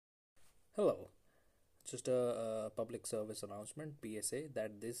Hello, just a public service announcement PSA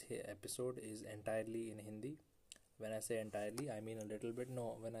that this episode is entirely in Hindi. When I say entirely, I mean a little bit.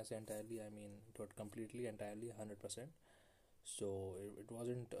 No, when I say entirely, I mean not completely, entirely, 100%. So it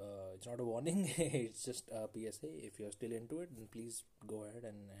wasn't, it's not a warning, it's just a PSA. If you're still into it, then please go ahead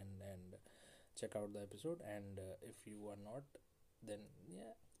and check out the episode. And if you are not, then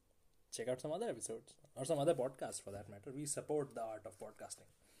yeah, check out some other episodes or some other podcasts for that matter. We support the art of podcasting.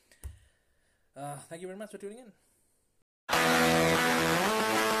 Thank you very much for tuning in.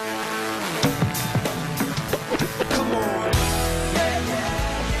 Come on.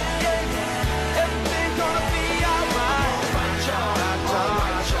 Everything's gonna be alright.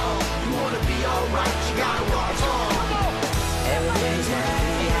 Alright, y'all. You wanna be alright, you gotta walk on. Everything's gonna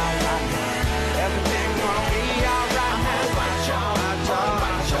be alright. Everything's gonna be alright.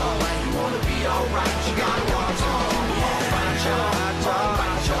 Alright, y'all. You wanna be alright, you gotta walk on. Alright, y'all.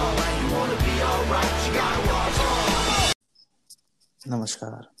 You wanna be alright, you gotta walk on.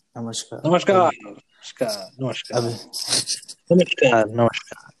 नमस्कार नमस्कार नमस्कार नमस्कार नमस्कार अभी नमस्कार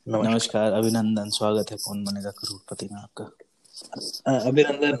नमस्कार नमस्कार नमस्कार अभिनंदन। स्वागत है कौन बनेगा करोड़पति में आपका।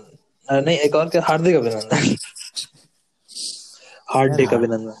 अभिनंदन नहीं, एक और क्या, हार्दिक अभिनंदन, हार्दिक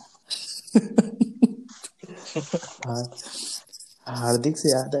अभिनंदन। हार्दिक से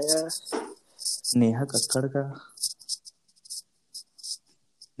याद आया नेहा कक्कड़ का।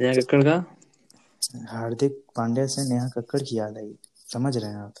 नेहा कक्कड़ का? हार्दिक पांड्या से नेहा कक्कड़ की याद आई। समझ रहे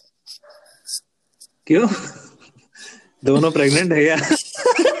हैं आप? क्यों? दोनों प्रेग्नेंट है क्या?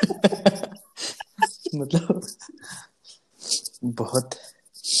 मतलब बहुत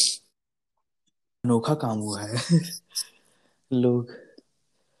अनोखा काम हुआ है। लोग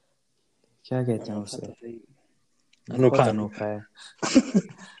क्या कहते हैं उसे? अनोखा अनोखा है।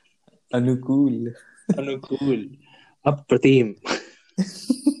 अनुकूल अनुकूल अप्रतिम।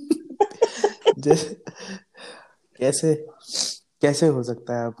 कैसे कैसे हो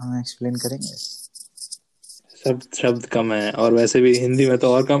सकता है? आप हमें एक्सप्लेन करेंगे? शब्द कम है, और वैसे भी हिंदी में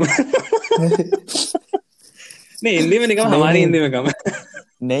तो और कम है। नहीं, हिंदी में नहीं कम, हमारी हिंदी में कम है।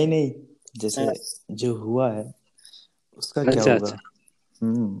 नहीं, जैसे जो हुआ है उसका क्या अच्छा होगा?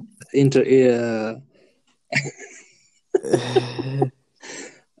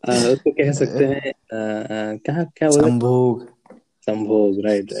 उसको कह सकते हैं क्या क्या बोले? संभोग। संभोग,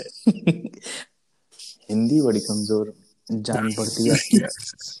 राइट। हिंदी बड़ी कमजोर जान पड़ती है आपकी।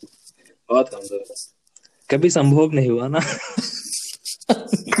 बहुत कमजोर है। कभी संभोग नहीं हुआ ना।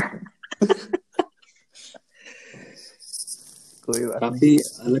 कोई बात काफी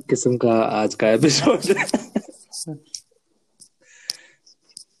अलग किस्म का आज का एपिसोड है।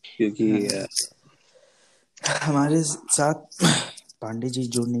 क्योंकि हमारे साथ पांडे जी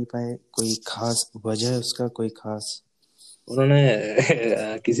जुड़ नहीं पाए। कोई खास वजह है उसका? कोई खास? उन्होंने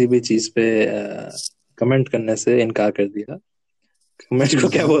किसी भी चीज पे कमेंट करने से इनकार कर दिया। कमेंट को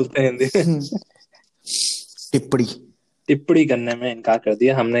क्या बोलते हैं हिंदी में? टिप्पणी करने में इनकार कर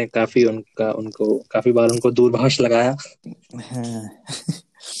दिया। हमने काफी काफी बार उनको दूरभाष लगाया।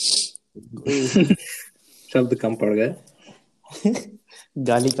 शब्द कम पड़ गए।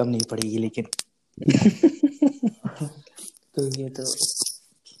 गाली कम नहीं पड़ेगी लेकिन। तो ये तो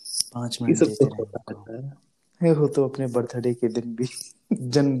 5 मिनट देते रहे हो तो अपने बर्थडे के दिन भी,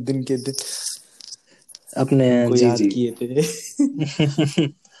 जन्मदिन के दिन अपने हमको जी याद जी किए थे।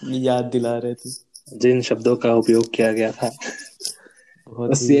 याद दिला रहे थे जिन शब्दों का उपयोग किया गया था।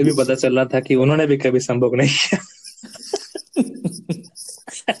 उससे ये भी पता चल रहा था कि उन्होंने भी कभी संभोग नहीं किया।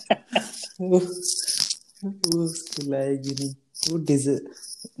 वो उसके लायक ही नहीं। वो डिजर्व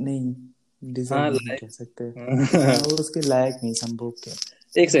नहीं कह सकते। वो उसके लायक नहीं संभोग के।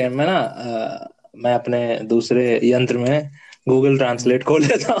 एक सेकंड में ना, मैं अपने दूसरे यंत्र में गूगल ट्रांसलेट खोल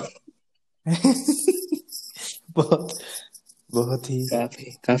लेता हूँ। बहुत ही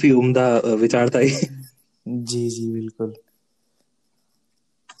काफी उम्दा विचार था ये। जी बिल्कुल।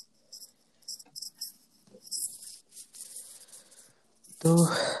 तो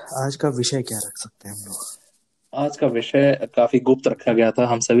आज का विषय क्या रख सकते हैं हम लोग? आज का विषय काफी गुप्त रखा गया था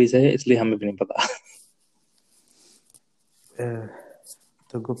हम सभी से, इसलिए हमें भी नहीं पता।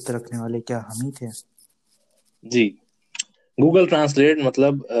 तो गुप्त रखने वाले क्या हम ही थे? जी, गूगल ट्रांसलेट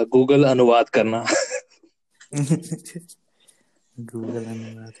मतलब गूगल अनुवाद करना। गूगल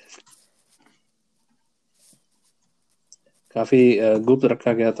अनुवाद काफी गुप्त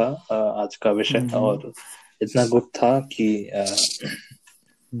रखा गया था आज का विषय। और इतना गुप्त था कि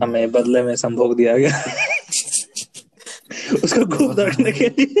हमें बदले में संभोग दिया गया। उसको गुप्त रखने के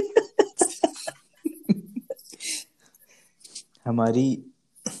लिए। हमारी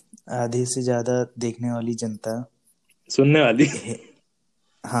आधे से ज्यादा देखने वाली जनता, सुनने वाली,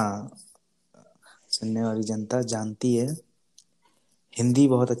 हाँ, सुनने वाली जनता जानती है, हिंदी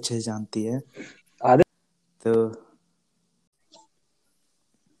बहुत अच्छे से जानती है, आधे तो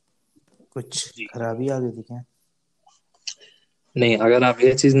कुछ जी खराबी आ गई थी क्या? नहीं, अगर आप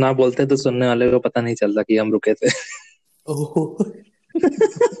ये चीज ना बोलते तो सुनने वाले को पता नहीं चलता कि हम रुके थे। ओह,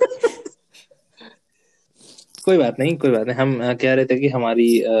 कोई बात नहीं, कोई बात नहीं। हम कह रहे थे कि हमारी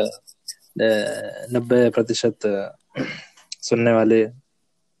 90% सुनने वाले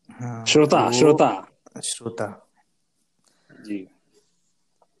हाँ श्रोता वो श्रोता श्रोता जी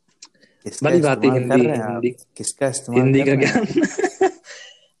किसका भली भांति इस्तेमाल कर हिंदी रहे हैं आप? हिंदी किसका इस्तेमाल हिंदी कर का रहे हैं ज्ञान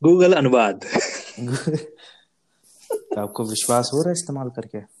गूगल अनुवाद। आप? तो आपको विश्वास हो रहा है इस्तेमाल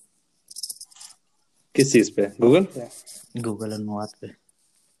करके किस चीज पे? गूगल पे? गूगल अनुवाद पे?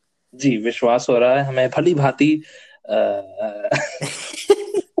 जी विश्वास हो रहा है हमें भली भांति।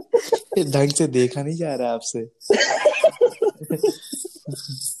 ढंग से देखा नहीं जा रहा आपसे।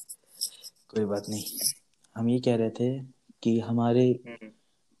 कोई बात नहीं। हम ये कह रहे थे कि हमारे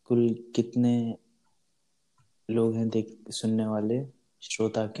कुल कितने लोग हैं देख सुनने वाले,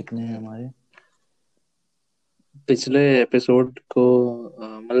 श्रोता कितने हैं हमारे? पिछले एपिसोड को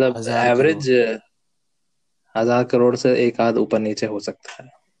मतलब 1000 करोड़। एवरेज 1000 करोड़ से एक आध ऊपर नीचे हो सकता है।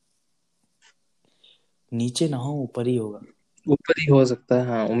 नीचे ना हो, ऊपर ही होगा। ऊपर ही हो सकता है,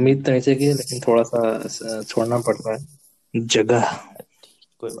 हाँ। उम्मीद तो नीचे की है, लेकिन थोड़ा सा छोड़ना पड़ रहा है जगह। ठीक,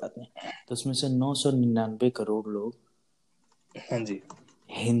 कोई बात नहीं। तो उसमें से 999 करोड़ लोग हाँ जी।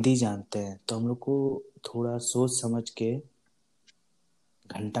 हिंदी जानते हैं, तो हम लोग को थोड़ा सोच समझ के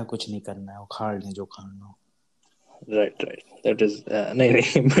घंटा कुछ नहीं करना है, उखाड़ लें जो उखाड़ना हो। राइट राइट, दैट इज नहीं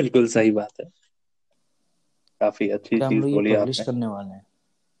नहीं बिल्कुल सही बात है। काफी अच्छी क्या हम चीज लोग ये बोली पब्लिश आपने। करने वाले हैं?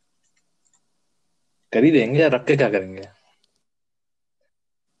 कर ही देंगे, या रख के क्या करेंगे?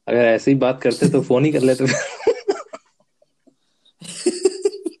 अगर ऐसी बात करते तो फोन ही कर लेते।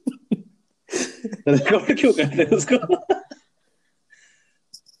 रिकॉर्ड क्यों करते उसको?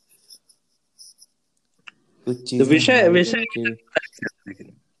 कुछ तो चीजें विषय हमारे विषय दोनों की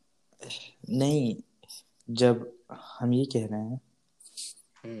लेकिन नहीं, जब हम ये कह रहे हैं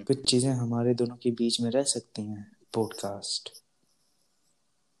हम्म, कुछ चीजें हमारे दोनों के बीच में रह सकती हैं पॉडकास्ट,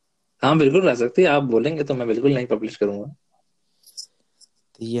 हाँ बिल्कुल रह सकती है। आप बोलेंगे तो मैं बिल्कुल नहीं पब्लिश करूंगा।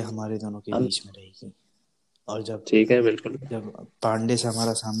 तो ये हमारे दोनों के हम बीच में रहेगी। और जब ठीक है, बिल्कुल। जब पांडे से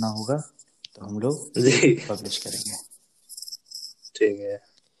हमारा सामना होगा तो हम लोग जी पब्लिश करेंगे। ठीक है,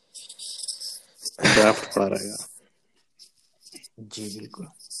 ड्राफ्ट पड़ा रहेगा। जी बिल्कुल।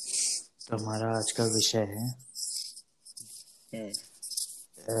 तो हमारा आज का विषय है, हम्म,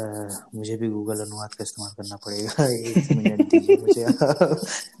 मुझे भी गूगल अनुवाद का इस्तेमाल करना पड़ेगा। 1 मिनट दीजिए मुझे आप।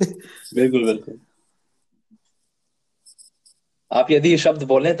 बिल्कुल बिल्कुल। आप यदि ये शब्द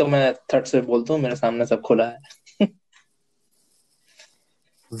बोलें तो मैं थट से बोलता हूँ, मेरे सामने सब खुला है।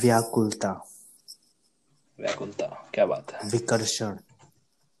 व्याकुलता, व्याकुलता, क्या बात है। विकर्षण,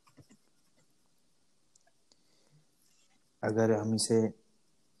 अगर हम इसे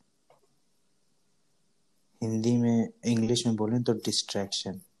हिंदी में इंग्लिश में बोलें तो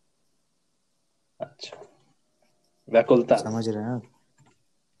डिस्ट्रैक्शन। अच्छा, व्याकुलता। समझ रहे हैं आप?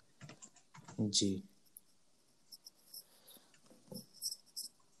 जी।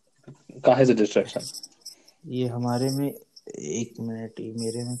 काहे से डिस्ट्रैक्शन? ये हमारे में 1 मिनट, ये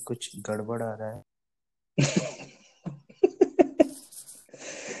मेरे में कुछ गड़बड़ आ रहा है।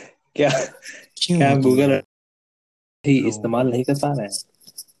 क्या क्यों क्या आप होती गूगल है? ही नो, इस्तेमाल नहीं कर पा रहे हैं?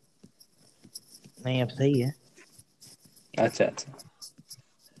 नहीं अब सही है। अच्छा अच्छा,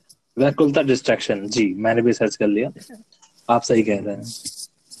 व्याकुलता डिस्ट्रैक्शन, जी मैंने भी सर्च कर लिया। आप सही कह रहे हैं।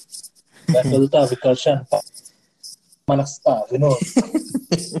 व्याकुलता, विकर्षण, मनस्ता, विनोद।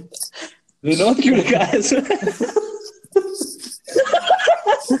 विनोद क्यों लिखा है इसमें?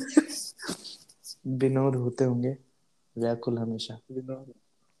 विनोद होते होंगे, व्याकुल हमेशा। विनोद,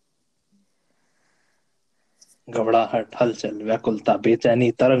 घबराहट, हलचल, व्याकुलता,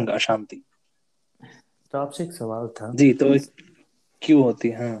 बेचैनी, तरंग, अशांति। तो आपसे एक सवाल था जी तो क्यों होती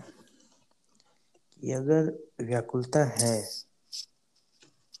है? हाँ, कि अगर व्याकुलता है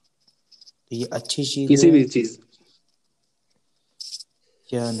तो ये अच्छी चीज किसी है भी चीज।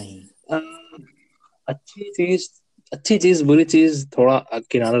 या नहीं? अ, अच्छी चीज, अच्छी चीज बुरी चीज थोड़ा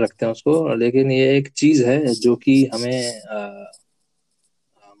किनारे रखते हैं उसको, लेकिन ये एक चीज है जो कि हमें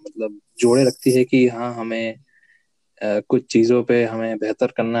मतलब जोड़े रखती है कि हाँ हमें कुछ चीजों पे हमें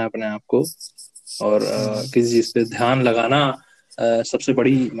बेहतर करना है अपने आप को, और किसी चीज पे ध्यान लगाना सबसे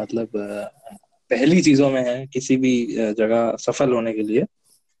बड़ी मतलब पहली चीजों में है। किसी भी जगह सफल होने के लिए,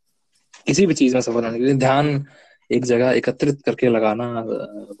 किसी भी चीज में सफल होने के लिए ध्यान एक जगह एकत्रित करके लगाना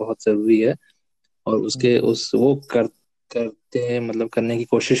बहुत जरूरी है। और उसके उस वो करने की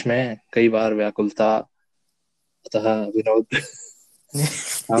कोशिश में कई बार व्याकुलता, अतः विनोद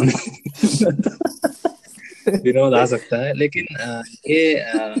हम विनोद आ सकता है, लेकिन ये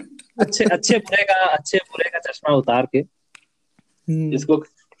अच्छे बुरे का चश्मा उतार के इसको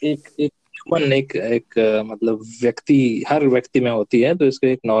एक एक ह्यूमन एक मतलब हर व्यक्ति में होती है, तो इसको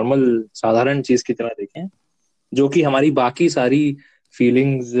एक नॉर्मल साधारण चीज की तरह देखें, जो कि हमारी बाकी सारी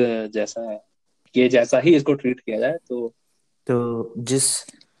फीलिंग्स जैसा है, ये जैसा ही इसको ट्रीट किया जाए तो जिस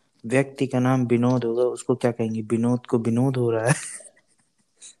व्यक्ति का नाम विनोद होगा उसको क्या कहेंगे? विनोद को विनोद हो रहा है।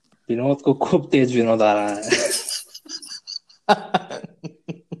 विनोद को खूब तेज विनोद आ रहा है।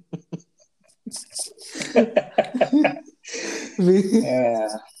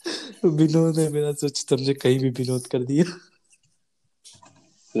 विनोद है मेरा, सोच तुमने कहीं भी विनोद कर दिया।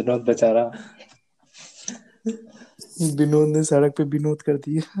 विनोद बेचारा विनोद ने सड़क पे विनोद कर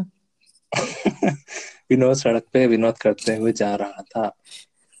दिया। विनोद सड़क पे विनोद करते हुए जा रहा था।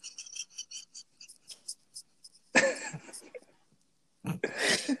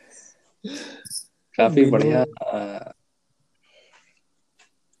 काफी बढ़िया। विनोद,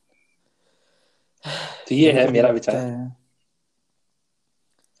 तो ये कभी है कभी मेरा लगता विचार। है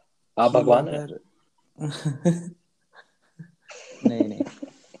आप कि भगवान है। अगर नहीं नहीं,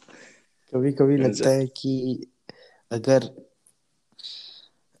 कभी कभी लगता है कि अगर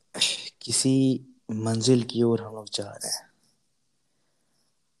किसी मंजिल की ओर हम लोग जा रहे हैं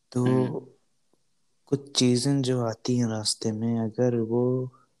तो कुछ चीजें जो आती हैं रास्ते में, अगर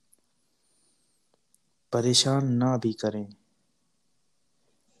वो परेशान ना भी करें,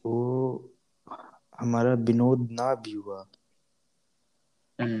 वो हमारा विनोद ना भी हुआ,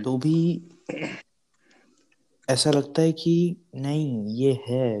 तो भी ऐसा लगता है कि नहीं, ये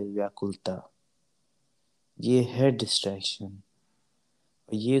है व्याकुलता, ये है डिस्ट्रैक्शन।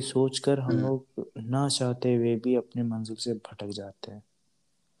 ये सोचकर हम लोग ना चाहते हुए भी अपने मंजिल से भटक जाते हैं।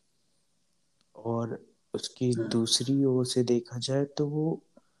 और उसकी दूसरी ओर से देखा जाए तो वो,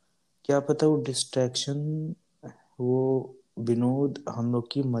 क्या पता वो डिस्ट्रैक्शन, वो विनोद हम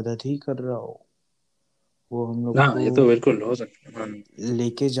लोग की मदद ही कर रहा हो, वो हम लोग हाँ, को ये तो बिल्कुल हो सकता है।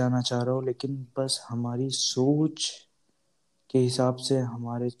 लेके जाना चाह रहा हो, लेकिन बस हमारी सोच के हिसाब से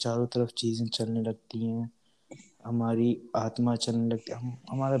हमारे चारों तरफ चीजें चलने लगती हैं, हमारी आत्मा चलने लगती है,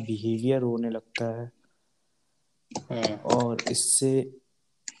 हमारा बिहेवियर होने लगता है, और इससे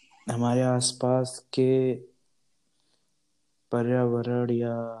हमारे आसपास के पर्यावरण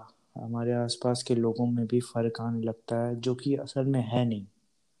या हमारे आसपास के लोगों में भी फर्क आने लगता है, जो कि असल में है नहीं,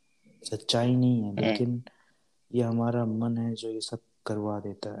 सच्चाई नहीं है, लेकिन ये हमारा मन है जो ये सब करवा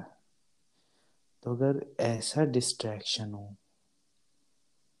देता है। तो अगर ऐसा डिस्ट्रैक्शन हो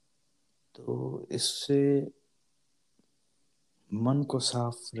तो इससे मन को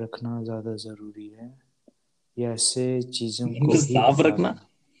साफ रखना ज़्यादा ज़रूरी है, या ऐसे चीज़ों को ही साफ हटा रखना, देना?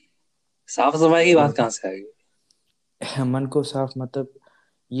 साफ सफाई की बात मत कहाँ से आ गई? मन को साफ मतलब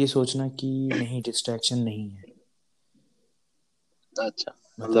ये सोचना कि नहीं, डिस्ट्रैक्शन नहीं है, अच्छा,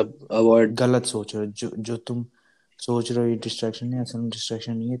 मतलब मतलब अवॉइड। गलत सोच रहे हो, जो जो तुम सोच रहे हो ये डिस्ट्रैक्शन नहीं है, असल में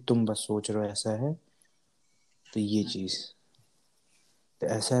डिस्ट्रैक्शन नहीं है, तुम बस सोच रहे हो ऐसा है। तो ये चीज़, तो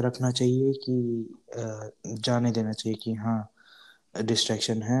ऐसा रखना चाहिए कि जाने देना चाहिए कि हाँ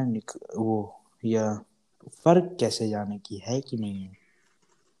डिस्ट्रैक्शन है, वो, या फर्क कैसे जाने की है कि नहीं है।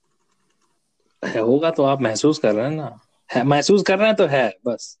 होगा तो आप महसूस कर रहे हैं ना, है, महसूस कर रहे हैं तो है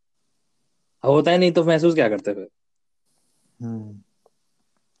बस। होता है नहीं तो महसूस क्या करते फिर? हम्म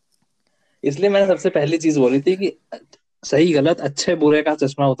इसलिए मैंने सबसे पहली चीज बोली थी कि सही गलत अच्छे बुरे का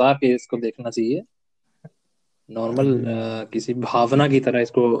चश्मा उतार के इसको देखना चाहिए। नॉर्मल हम्म किसी भावना की तरह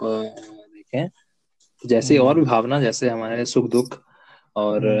इसको देखें, जैसे और भी हम्म भावना, जैसे हमारे सुख दुख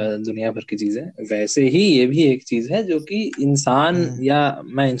और हम्म दुनिया भर की चीजें, वैसे ही ये भी एक चीज है जो कि इंसान, हम्म या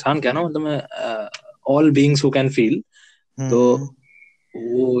मैं इंसान क्या ना, मतलब मैं all beings who can feel, hmm तो हम्म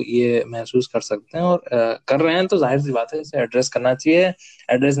वो ये महसूस कर सकते हैं, और कर रहे हैं, तो जाहिर सी बात है इसे एड्रेस करना चाहिए।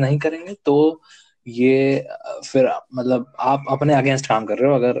 एड्रेस नहीं करेंगे तो ये फिर मतलब आप अपने अगेंस्ट काम कर रहे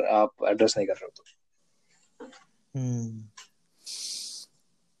हो, अगर आप एड्रेस नहीं कर रहे हो तो। हम्म।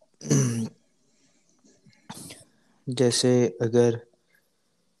 जैसे अगर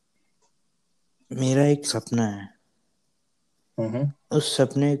मेरा एक सपना है, हम्म। उस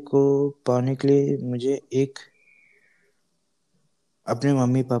सपने को पाने के लिए मुझे एक अपने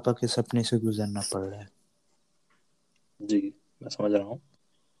मम्मी पापा के सपने से गुजरना पड़ रहा है। जी, मैं समझ रहा हूँ।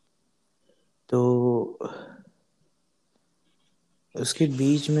 तो उसके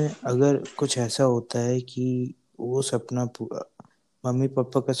बीच में अगर कुछ ऐसा होता है कि वो सपना पूरा, मम्मी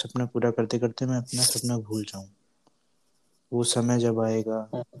पापा का सपना पूरा करते करते मैं अपना सपना भूल जाऊं, वो समय जब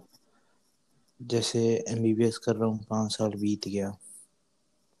आएगा जैसे MBBS कर रहा हूँ, 5 साल बीत गया,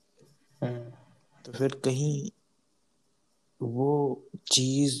 तो फिर कहीं वो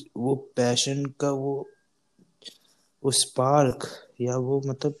चीज, वो पैशन का वो स्पार्क, या वो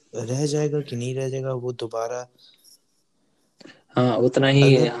मतलब रह जाएगा कि नहीं रह जाएगा, वो दोबारा। हाँ उतना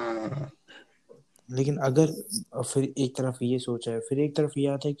ही, अगर, हाँ। लेकिन अगर, और फिर एक तरफ ये सोचा है, फिर एक तरफ ये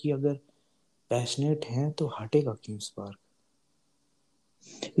आता है कि अगर पैशनेट हैं तो हटेगा क्यों स्पार्क।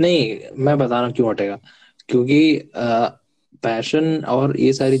 नहीं, मैं बता रहा हूँ क्यों हटेगा। क्योंकि पैशन और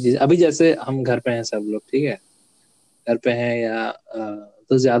ये सारी चीजें, अभी जैसे हम घर पे हैं सब लोग, ठीक है, घर पे हैं या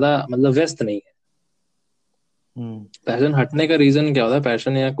तो ज्यादा मतलब व्यस्त नहीं है। हम्म। पैशन हटने का रीजन क्या होता है?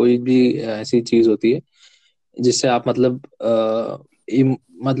 पैशन या कोई भी ऐसी चीज होती है जिससे आप मतलब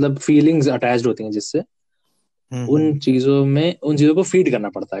मतलब फीलिंग्स अटैच्ड होती हैं, जिससे हम्म। उन चीजों को फीड करना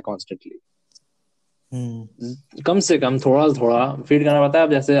पड़ता है कॉन्स्टेंटली। हम्म। कम से कम थोड़ा थोड़ा फीड करना पड़ता है।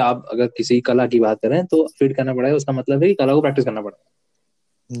 अब जैसे आप अगर किसी कला की बात करें तो फीड करना पड़ेगा, उसका मतलब है कि कला को प्रैक्टिस करना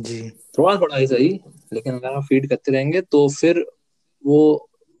पड़ेगा, जी। थोड़ा थोड़ा ही सही। लेकिन अगर आप फीड करते रहेंगे तो फिर वो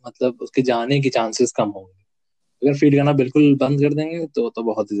मतलब उसके जाने की चांसेस कम होंगे। अगर फीड करना बिल्कुल बंद कर देंगे तो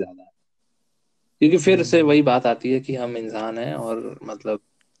बहुत ही ज्यादा है। क्योंकि फिर से हम्म। वही बात आती है कि हम इंसान हैं और मतलब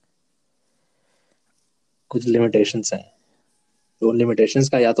कुछ लिमिटेशंस हैं। तो लिमिटेशंस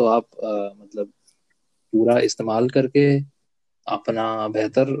का या तो आप मतलब पूरा इस्तेमाल करके अपना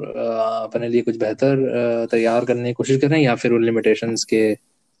बेहतर अपने लिए कुछ बेहतर तैयार करने की कोशिश करें, या फिर उन लिमिटेशंस के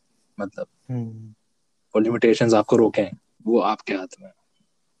मतलब हम्म। वो लिमिटेशंस आपको रोकें, वो आपके हाथ में है।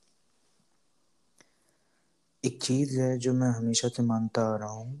 एक चीज है जो मैं हमेशा से मानता आ रहा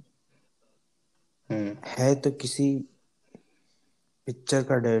हूँ, हम्म। है तो किसी पिक्चर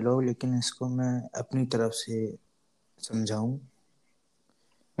का डायलॉग, लेकिन इसको मैं अपनी तरफ से समझाऊं।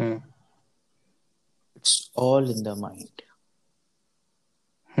 हम्म। It's all in the mind.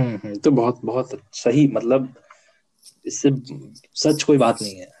 तो बहुत बहुत सही, मतलब इससे सच कोई बात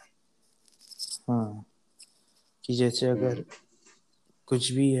नहीं है। हाँ, कि जैसे हम्म। अगर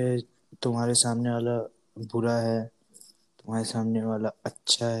कुछ भी है, तुम्हारे सामने वाला बुरा है, तुम्हारे सामने वाला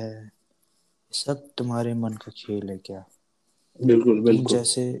अच्छा है, सब तुम्हारे मन का खेल है क्या। बिल्कुल तुम बिल्कुल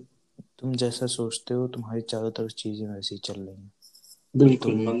जैसे तुम जैसा सोचते हो, तुम्हारी चारों तरफ चीजें वैसी चल रही हैं।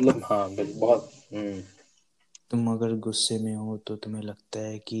 बिल्कुल, तुम मतलब हाँ बहुत। तुम अगर गुस्से में हो तो तुम्हें लगता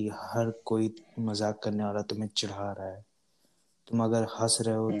है कि हर कोई मजाक करने वाला तुम्हें चिढ़ा रहा है। तुम अगर हंस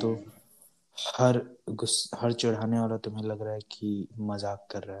रहे हो तो हम्म। हर चिढ़ाने वाला तुम्हें लग रहा है कि मजाक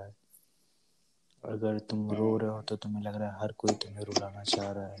कर रहा है। अगर तुम रो हम्म। रहे हो तो तुम्हें लग रहा है हर कोई तुम्हें रुलाना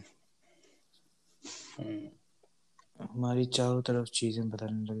चाह रहा है। हम्म। हमारी चारों तरफ चीजें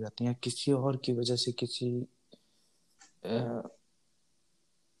बदलने लग जाती हैं, किसी और की वजह से, अ,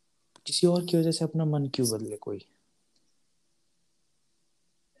 किसी और की वजह से अपना मन क्यों बदले कोई।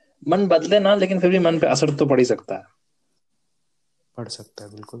 मन बदले ना, लेकिन फिर भी मन पे असर तो पड़ ही सकता है। पढ़ सकता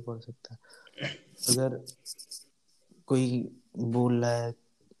है, बिल्कुल पढ़ सकता है। अगर कोई बोल रहा है,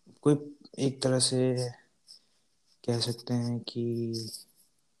 कोई एक तरह से कह सकते हैं कि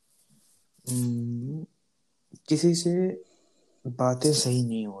हम्म, किसी से बातें सही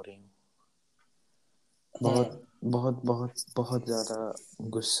नहीं हो रही, बहुत हम्म। बहुत बहुत बहुत ज्यादा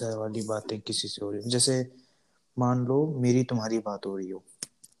गुस्से वाली बातें किसी से हो रही, जैसे मान लो मेरी तुम्हारी बात हो रही हो,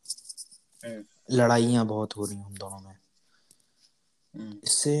 हम्म। लड़ाइयाँ बहुत हो रही हैं हम दोनों में। हम्म।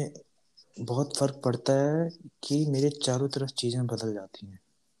 इससे बहुत फर्क पड़ता है कि मेरे चारों तरफ चीजें बदल जाती हैं।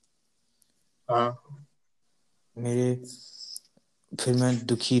 हाँ। मेरे फिर मैं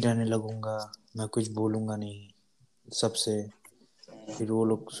दुखी रहने लगूंगा, मैं कुछ बोलूंगा नहीं सबसे। फिर वो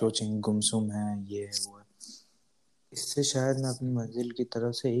लोग सोचेंगे गुमसुम है, ये है वो है। इससे शायद मैं अपनी मंजिल की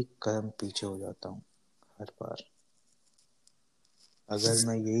तरफ से एक कदम पीछे हो जाता हूँ हर बार। अगर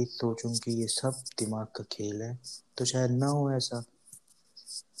मैं यही सोचूं कि ये सब दिमाग का खेल है, तो शायद ना हो ऐसा।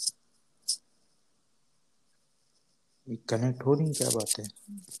 कनेक्ट हो नहीं क्या बातें।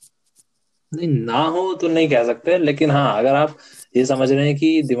 नहीं, ना हो तो नहीं कह सकते, लेकिन हाँ अगर आप ये समझ रहे हैं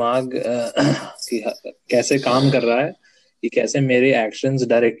कि दिमाग कि कैसे काम कर रहा है, कि कैसे मेरे एक्शंस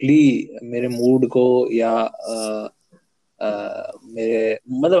डायरेक्टली मेरे मूड को या मेरे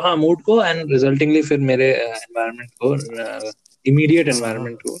मतलब हाँ मूड को एंड रिजल्टिंगली फिर मेरे एनवायरनमेंट को, इमीडिएट हाँ हाँ।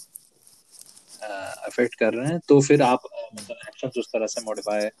 एनवायरनमेंट को अफेक्ट कर रहे हैं, तो फिर आप मतलब एक्शंस उस तरह से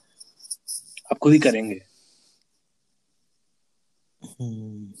मॉडिफाई आप खुद ही करेंगे।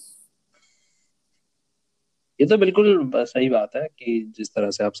 हम्म। ये तो बिल्कुल सही बात है कि जिस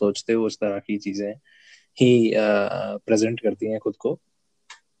तरह से आप सोचते हो उस तरह की चीजें ही प्रेजेंट करती हैं खुद को।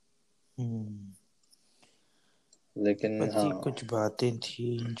 हम्म। लेकिन बस हाँ। ये कुछ बातें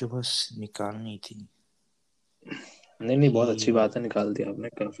थी जो बस निकालनी थी नहीं नहीं, बहुत अच्छी कि बात है, निकाल दिया आपने,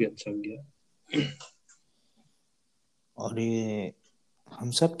 काफी अच्छा किया। और ये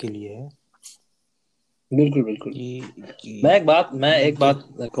हम सब के लिए है बिल्कुल बिल्कुल। मैं कि एक दो। बात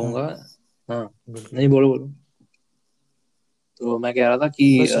हाँ, कहूंगा। हाँ, बिल्कुल। नहीं, बोलो बोलो। तो मैं कह रहा था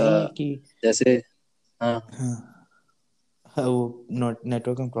कि बस यही है कि जैसे, हाँ हाँ, हाँ, वो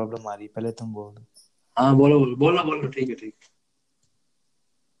नेटवर्क में प्रॉब्लम आ रही है, पहले तुम बोल दो। हाँ, बोलो बोलो बोलो बोलो, ठीक है ठीक।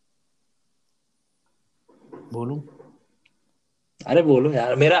 बोलूं? अरे बोलो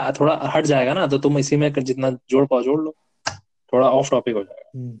यार, मेरा थोड़ा हट जाएगा ना, तो तुम इसी में जितना जोड़ पाओ जोड़ लो, थोड़ा ऑफ टॉपिक हो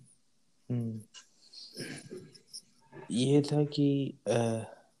जाएगा। हम्म। हम्म। ये था कि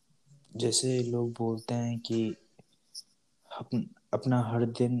जैसे लोग बोलते हैं कि अपना हर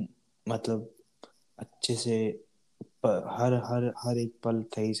दिन मतलब अच्छे से हर एक पल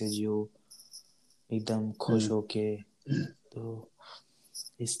सही से जियो, एकदम खुश हम्म होके। तो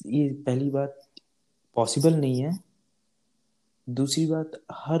ये पहली बात पॉसिबल नहीं है। दूसरी बात,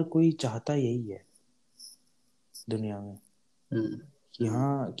 हर कोई चाहता यही है दुनिया में हम्म कि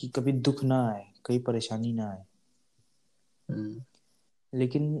हाँ, कि कभी दुख ना आए, कभी परेशानी ना आए। हम्म।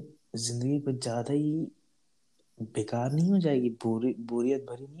 लेकिन जिंदगी कुछ ज्यादा ही बेकार नहीं हो जाएगी, बोरियत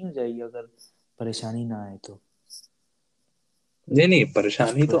भरी नहीं हो जाएगी अगर परेशानी ना आए तो? नहीं नहीं, कुछ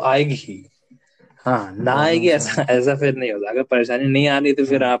परेशानी तो आएगी ही। हाँ, ना आएगी प्रॉब्लम्स ऐसा आए। ऐसा फिर नहीं होता। अगर परेशानी नहीं आ रही तो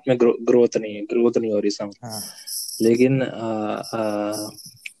फिर हाँ, आप में ग्रोथ नहीं हो रही, समझ। हाँ। लेकिन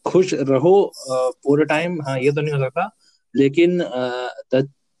खुश रहो पूरे टाइम, हाँ, ये तो नहीं हो सकता। लेकिन द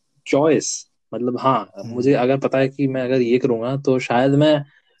चॉइस, मतलब हाँ, हम्म। मुझे अगर पता है कि मैं अगर ये करूंगा तो शायद मैं,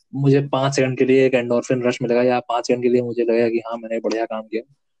 मुझे 5 सेकंड के लिए एक एंडोर्फिन रश मिलेगा, या 5 सेकंड के लिए मुझे लगेगा कि हाँ मैंने बढ़िया काम किया,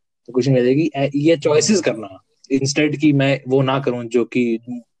 तो खुशी मिलेगी। ये चॉइसेस हम्म। करना, इंस्टेड कि मैं वो ना करूं जो कि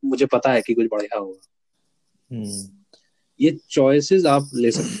मुझे पता है कि कुछ बढ़िया होगा। हम्म। ये चॉइसेस आप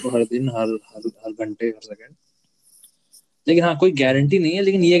ले सकते हो हर दिन, हर हर हर घंटे, हर सेकंड। लेकिन हाँ, कोई गारंटी नहीं है,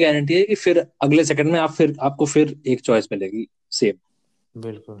 लेकिन ये गारंटी है कि फिर अगले सेकंड में आपको फिर एक चॉइस मिलेगी सेम।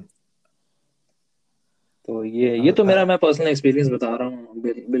 बिल्कुल। तो ये अब तो मेरा, मैं पर्सनल एक्सपीरियंस बता रहा हूँ,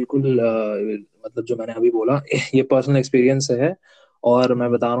 बिल्कुल मतलब जो मैंने अभी बोला ये पर्सनल एक्सपीरियंस है। और मैं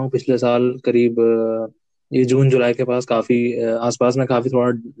हम्म। बता रहा हूँ, पिछले साल करीब ये जून जुलाई के पास काफी आसपास में काफी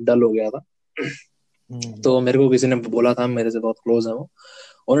थोड़ा डल हो गया था। हम्म। तो मेरे को किसी ने बोला था, मेरे से बहुत क्लोज है वो,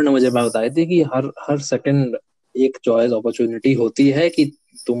 उन्होंने मुझे बात बताई थी कि हर हर सेकंड एक चॉइस अपॉर्चुनिटी होती है कि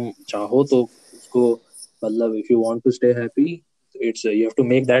तुम चाहो तो उसको, मतलब if you want to stay happy, it's you have to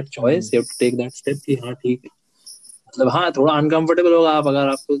make that hmm. Choice, you have to take that step कि हाँ ठीक है। मतलब हाँ, थोड़ा अनकंफर्टेबल होगा आप, अगर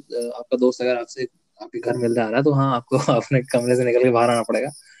आपको आपका दोस्त अगर आपसे आपके घर मिलने आ रहा है, तो हाँ आपको अपने कमरे से निकल के बाहर आना पड़ेगा।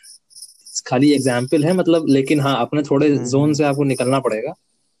 खाली एग्जाम्पल है मतलब, लेकिन हाँ अपने थोड़े जोन से आपको निकलना पड़ेगा।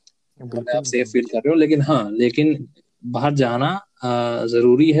 घर में आप बिल्कुल सेफ निकलना फील कर चाहिए। रहे हो, लेकिन हाँ, लेकिन बाहर जाना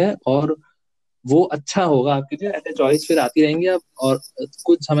जरूरी है। और वो अच्छा होगा आपके लिए, ऐसे चॉइस फिर आती रहेंगी आप, और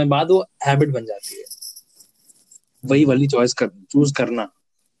कुछ समय बाद वो हैबिट बन जाती है, वही हम्म। वाली चॉइस चूज करना।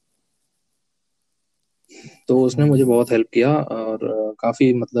 तो उसने मुझे हम्म। बहुत हेल्प किया, और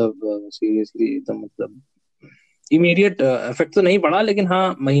काफी मतलब सीरियसली एकदम, मतलब इमीडिएट इफेक्ट तो नहीं पड़ा, लेकिन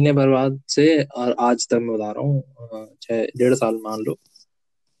हाँ महीने भर बाद से और आज तक मैं बता रहा हूँ 6 डेढ़ साल मान लो,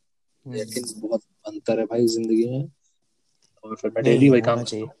 हम्म। लेकिन बहुत अंतर है भाई जिंदगी में। और फिर मैं डेली नहीं, वही काम होना करता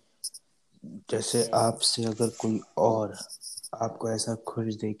चाहिए। हूँ। जैसे आपसे अगर कोई और आपको ऐसा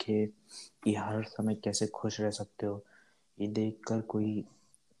खुश देखे कि हर समय कैसे खुश रह सकते हो, ये देखकर कोई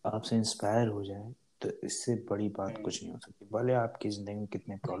आपसे इंस्पायर हो जाए, तो इससे बड़ी बात कुछ नहीं हो सकती। भले आपकी जिंदगी में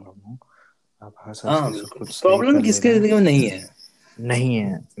कितने प्रॉब्लम हो, आप हंस हंस हाँ के सब बिल्कुल, कुछ सही प्रॉब्लम कर ले किसके रहे हैं। जिंदगी में नहीं है। नहीं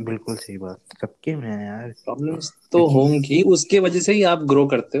है, बिल्कुल सही बात, सबके में है यार। प्रॉब्लम्स तो क्योंकि होंगी, उसके वजह से ही आप ग्रो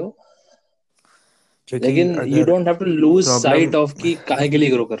करते हो। क्योंकि लेकिन यू अगर don't have to lose problem sight of कि काहे के लिए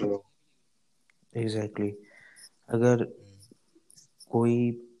ग्रो कर रहे हो। एग्जैक्टली अगर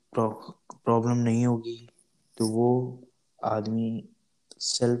कोई प्रॉब्लम नहीं होगी, तो वो आदमी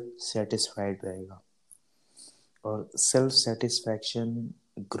सेल्फ सेटिस्फाइड रहेगा। और सेल्फ सेटिस्फैक्शन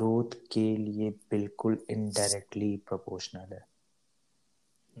ग्रोथ के लिए बिल्कुल इनडायरेक्टली प्रोपोर्शनल है।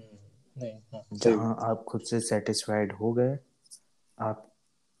 नहीं, हाँ सही जहाँ बात। आप खुद से सेटिस्फाइड हो गए,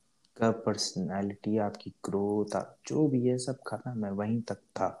 आपका पर्सनालिटी, आपकी ग्रोथ, आप जो भी है सब खत्म है, वहीं तक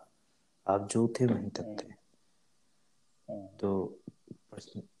था। आप जो थे वहीं तक थे। तो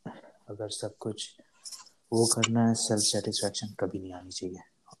अगर सब कुछ वो करना है, सेल्फ सेटिस्फैक्शन कभी नहीं आनी चाहिए।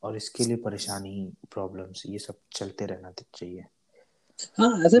 और इसके लिए परेशानी, प्रॉब्लम्स, ये सब चलते रहना चाहिए।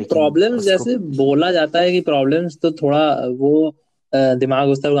 हाँ, ऐसे लेकिन प्रॉब्लम्स उसको जैसे बोला जाता है कि प्रॉब्लम्स तो थोड़ा वो दिमाग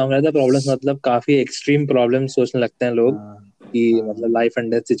उस तरफ काम करता है। प्रॉब्लम्स मतलब काफी एक्सट्रीम प्रॉब्लम्स सोचने लगते हैं लोग, हाँ, कि मतलब हाँ, लाइफ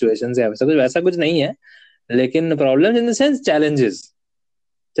एंड डेथ सिचुएशंस या वैसा कुछ नहीं है। लेकिन problems in the sense challenges,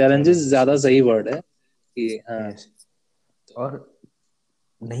 challenges challenges, ज्यादा सही एग्जैक्टली। वर्ड है कि हाँ। यस। और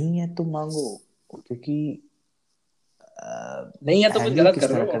नहीं है तो मांगो, क्योंकि नहीं है तो कुछ हैंडल गलत किस कर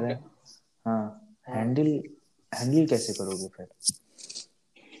रहे तरह हो और करें। क्या। हाँ, हाँ। हैंडल हैंडल कैसे करोगे फिर।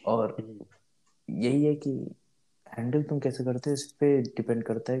 और यही है कि हैंडल तुम कैसे करते हो इस पे डिपेंड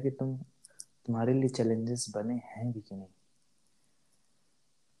करता है कि तुम्हारे लिए चैलेंजेस बने हैं भी कि नहीं।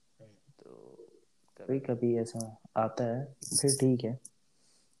 तो कभी कभी ऐसा आता है, फिर ठीक है,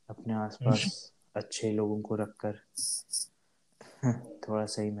 अपने आसपास अच्छे लोगों को रखकर थोड़ा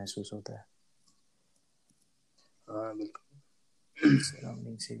सही महसूस होता है। हाँ बिल्कुल।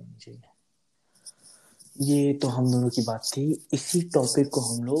 सराउंडिंग सही होनी चाहिए। ये तो हम दोनों की बात थी। इसी टॉपिक को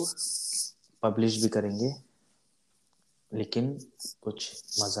हम लोग पब्लिश भी करेंगे, लेकिन कुछ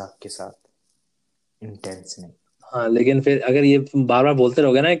मजाक के साथ, इंटेंस नहीं। हाँ लेकिन फिर अगर ये बार बार बोलते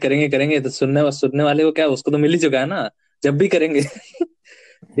रहोगे ना करेंगे करेंगे, तो सुनने वाले को क्या, उसको तो मिल ही चुका है ना जब भी करेंगे।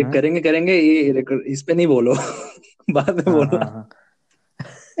 ये हाँ करेंगे करेंगे, ये इस पे नहीं बोलो। बाद में हाँ बोलना। हाँ हाँ।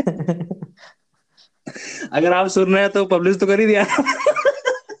 अगर आप सुन रहे हैं तो पब्लिश तो कर ही दिया।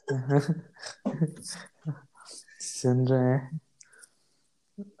 सुन रहे हैं,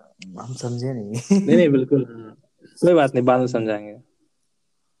 हम समझे नहीं नहीं। नहीं बिल्कुल, हाँ। कोई बात नहीं, बाद में समझाएंगे।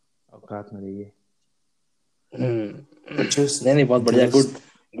 औकात में रहिए। नहीं चुस्त नहीं, बहुत बढ़िया, गुड, दुरुस्त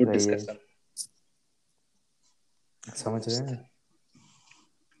गुड रहिए। डिस्कशन। समझ रहे दुरुस्त। हैं।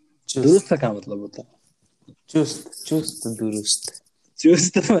 दुरुस्त का चुस्त क्या मतलब होता है? चुस्त चुस्त दुरुस्त।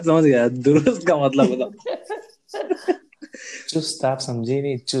 चुस्त तो मैं समझ गया, दुरुस्त का मतलब होता। चुस्त आप समझे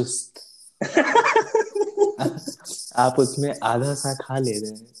नहीं, चुस्त। आप उसमें आधा सा खा ले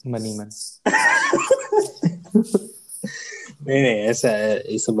रहे हैं मनी मन। नहीं नहीं, ऐसा है,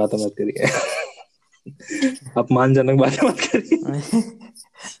 ये सब बातें मत करिए। अपमानजनक बातें मत करिए।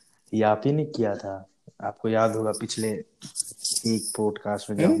 ये आप ही ने किया था। आपको याद होगा पिछले एक पॉडकास्ट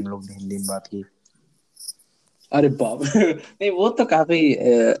में जब हम्म? हम लोग ने हिंदी में बात की। अरे बाप रे। नहीं वो तो काफी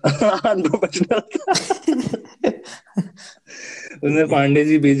अनप्रोफेशनल था। उसमें पांडे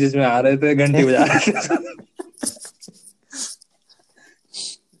जी बीच बीच में आ रहे थे, घंटी बजा रहे थे।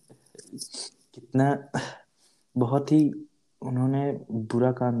 कितना बहुत ही उन्होंने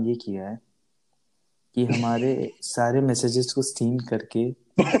बुरा काम ये किया है कि हमारे सारे मैसेजेस को सीन करके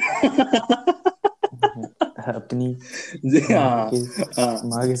अपनी जी माँ हाँ। के हाँ।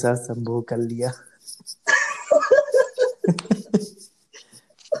 माँ के साथ संभोग कर लिया।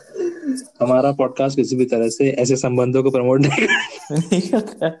 हमारा पॉडकास्ट किसी भी तरह से ऐसे संबंधों को प्रमोट नहीं नहीं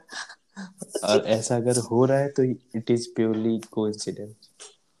करता है। और ऐसा अगर हो रहा है तो इट इज प्योरली कोइंसिडेंस।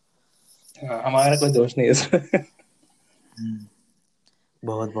 हाँ, हमारा कोई दोष नहीं है इसमें।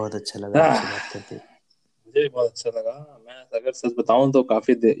 बहुत बहुत अच्छा लगा आपसे बात करके। मुझे भी बहुत अच्छा लगा। मैं अगर सच बताऊं तो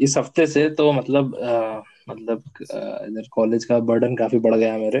काफी देर इस हफ्ते से तो मतलब इधर कॉलेज का बर्डन काफी बढ़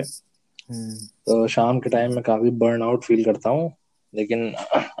गया है मेरे। हम्म तो शाम के टाइम में काफी बर्न आउट फील करता हूँ। लेकिन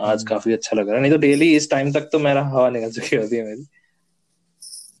आज हम्म काफी अच्छा लग रहा है, नहीं तो डेली इस टाइम तक तो मेरा हवा निकल चुकी होती है मेरी।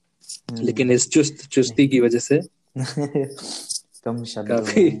 हम्म। लेकिन इस चुस्ती की वजह से कम शब्दों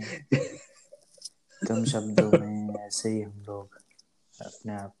काफी। में, कम शब्दों में ऐसे ही हम लोग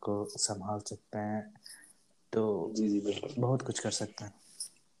अपने आप को संभाल सकते हैं, तो जी जी बिल्कुल। बहुत कुछ कर सकते हैं।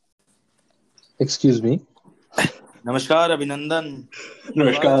 Excuse me. नमस्कार, अभिनंदन।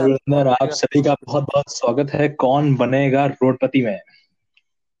 नमस्कार स्वागत है अभिनंदन, आप सभी का बहुत बहुत स्वागत है कौन बनेगा रोडपति में।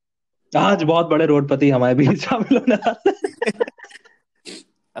 आज बहुत बड़े रोडपति हमारे बीच शामिल होने वाले हैं।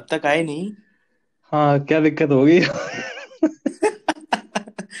 अब तक आए नहीं। हाँ, क्या दिक्कत होगी?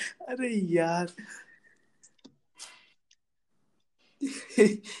 अरे यार,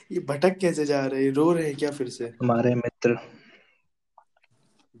 ये भटक कैसे जा रहे हैं, रो रहे हैं क्या फिर से। हमारे मित्र,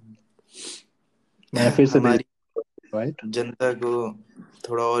 मैं फिर से भेज, हमारी राइट, जनता को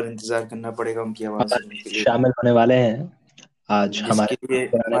थोड़ा और इंतजार करना पड़ेगा उनकी आवाज हमारे सुनने के बीच लिए, शामिल होने वाले हैं आज जिसके हमारे लिए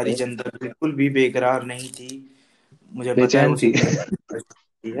पुराने हमारी दोस्त। जनता बिल्कुल भी बेकरार नहीं थी। मुझे पता है बेचैन उसे थी।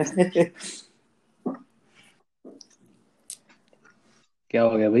 है। क्या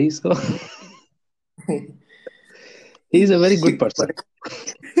हो गया भाई इसको? He is a very good person.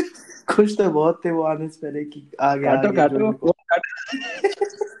 खुश तो बहुत थे वो आने से पहले कि आ काटो गया जो काटो जो। फोन काटो।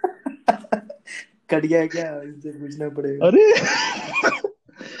 कट गया क्या, इनसे पूछना पड़ेगा। अरे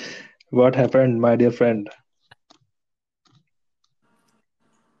what happened my dear friend?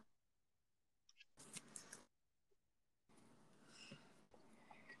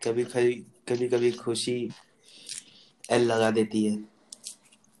 कभी कभी कभी खुशी एल लगा देती है,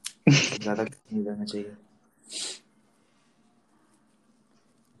 ज्यादा कुछ नहीं करना चाहिए।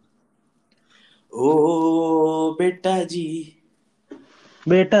 ओ बेटा जी,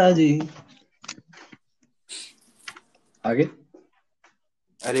 बेटा जी। आगे।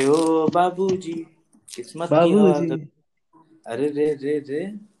 अरे ओ बाबूजी, किस्मत की हवा बाबूजी। तो अरे रे रे रे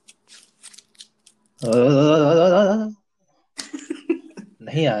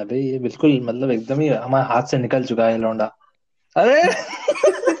नहीं यार भाई, ये बिल्कुल मतलब एकदम ही हमारे हाथ से निकल चुका है लौंडा। अरे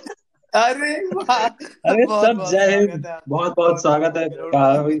अरे वाह, अरे बहुत सब बहुत जय स्वागत हिंद, है आपका बहुत बहुत करोड़ों स्वागत है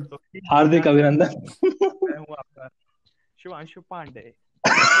करोड़ों रुपए भाई, के। हार्दिक अभिनंदन। मैं हूँ आपका Shivanshu Pandey.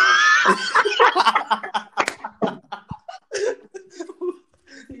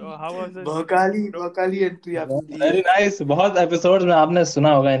 So how was it? भौकाली भौकाली एंट्री आपने दी वेरी है। नाइस। बहुत एपिसोड्स में आपने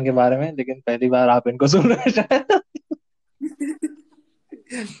सुना होगा इनके बारे में, लेकिन पहली बार आप इनको सुन रहे हैं शायद।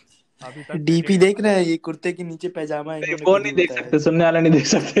 अभी तक डीपी देख रहे हैं, ये कुर्ते के नीचे पैजामा इन्होंने वो नहीं पहनी देख होता है। सकते, सुनने वाले नहीं देख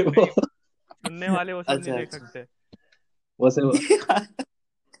सकते वो। सुनने वाले वो सब नहीं अच्छा देख अच्छा। सकते। वो से तो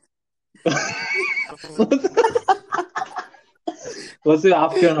वो सिर्फ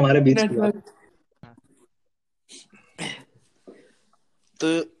आपके और हमारे बीच की बात। नेटवर्क। तो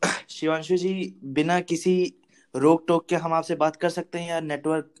शिवांशु जी, बिना किसी रोक टोक के हम आपसे बात कर सकते हैं या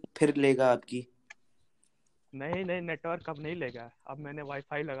नेटवर्क फिर लेगा आपकी? नहीं नहीं, नेटवर्क अब नहीं लेगा, अब मैंने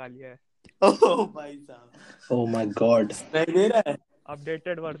वाईफाई लगा लिया है। ओह भाई साहब, ओह माय गॉड, नहीं दे रहा है।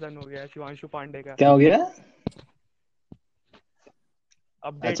 अपडेटेड वर्जन हो गया है शिवांशु पांडे का। क्या हो गया?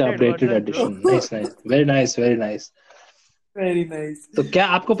 अच्छा, updated updated version bro. Addition. Nice nice, very nice very nice. Very nice. तो क्या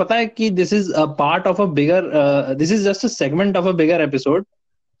आपको पता है कि this is a part of a bigger, this is just a segment of a bigger episode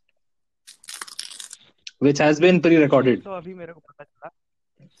which has been pre ये recorded. तो अभी मेरे को पता चला।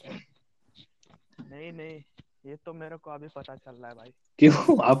 नहीं नहीं, ये तो मेरे को अभी पता चल रहा है भाई। क्यों?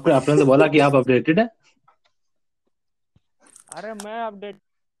 आपको, आपने तो बोला कि आप अपडेटेड है। अरे मैं अपडेट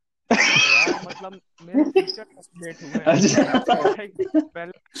यार, मतलब मेरे फीचर अपडेट हुए हैं। अच्छा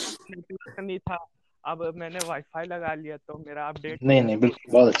पहले नेटवर्क नहीं था, अब मैंने वाईफाई लगा लिया तो मेरा अपडेट हो नहीं गया नहीं, ना कुछ।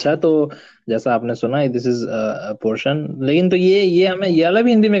 बिल्कुल बहुत अच्छा। तो जैसा आपने सुना, दिस इज पोर्शन, लेकिन तो ये हमें ये वाला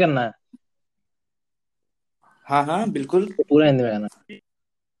भी हिंदी में करना है। हाँ हाँ बिल्कुल। तो पूरा हिंदी में करना है।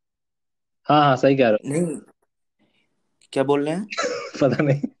 हाँ हाँ, सही कह रहे नहीं, क्या बोल रहे हैं? हो। पता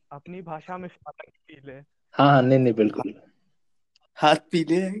नहीं। अपनी भाषा में स्वागत कीजिए। हाँ हाँ, नहीं नहीं, बिल्कुल। हाथ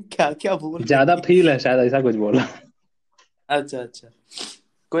पीले हैं, क्या क्या बोल रहे ज्यादा हैं? फील है शायद, ऐसा कुछ बोला। अच्छा अच्छा,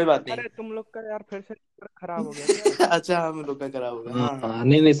 कोई बात नहीं। अरे तुम लोग का यार फिर से नेटवर्क खराब हो गया क्या? अच्छा, हम लोग का करा होगा। हाँ हाँ। हाँ,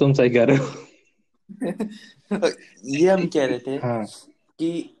 नहीं नहीं, तुम सही कह रहे हो। ये हम कह रहे थे हाँ,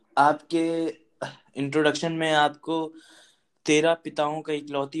 कि आपके इंट्रोडक्शन में आपको 13 पिताओं का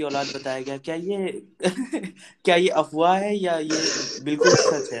इकलौती औलाद बताया गया, क्या ये क्या ये अफवाह है या ये बिल्कुल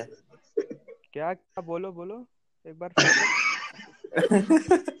सच है? क्या क्या, बोलो बोलो एक बार फिर से।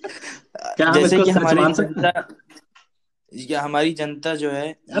 क्या हम जैसे इसको कि सच मान सकते हैं? हमारी जनता जो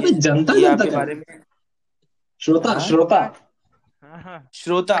है, अबे जनता ये जनता आपके क्या? बारे में। श्रोता हाँ, श्रोता। हाँ हाँ।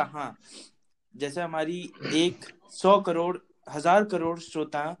 श्रोता, हाँ। जैसे हमारी 100 करोड़ 1000 करोड़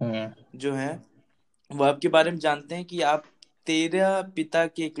श्रोता हम्म। जो हैं, वो आपके बारे में जानते हैं कि आप 13 पिता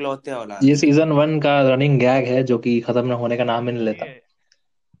के इकलौते औलाद ये हैं। सीजन 1 का रनिंग गैग है जो कि खत्म होने का नाम ही नहीं लेता। ये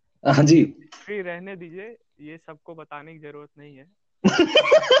हाँ जी। फ्री रहने दीजिए, ये सबको बताने की जरूरत नहीं है।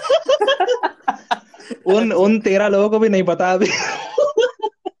 उन अच्छा। उन 13 लोगों को भी नहीं पता अभी।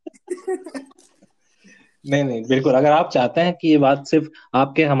 नहीं नहीं, बिल्कुल, अगर आप चाहते हैं कि ये बात सिर्फ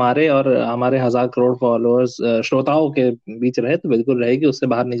आपके, हमारे और हमारे 1000 करोड़ फॉलोअर्स श्रोताओं के बीच रहे, तो बिल्कुल रहेगी, उससे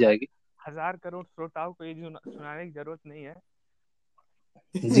बाहर नहीं जाएगी। 1000 करोड़ श्रोताओं को ये सुनाने की जरूरत नहीं है।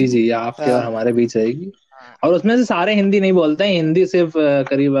 जी जी, ये आपके और हाँ हमारे बीच रहेगी। हाँ। और उसमें से सारे हिंदी नहीं बोलते हैं, हिंदी सिर्फ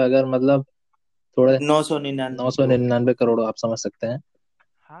करीब, अगर मतलब थोड़े 999 लोग। 999 करोड़ आप समझ सकते हैं।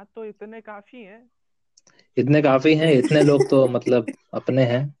 हाँ तो इतने काफी हैं। इतने काफी हैं, इतने लोग तो मतलब अपने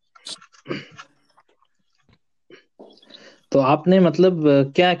हैं। तो आपने मतलब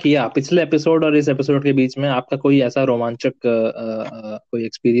क्या किया पिछले एपिसोड और इस एपिसोड के बीच में? आपका कोई ऐसा रोमांचक कोई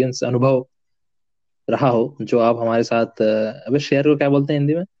एक्सपीरियंस, अनुभव रहा हो जो आप हमारे साथ अबे शेयर को क्या बोलते हैं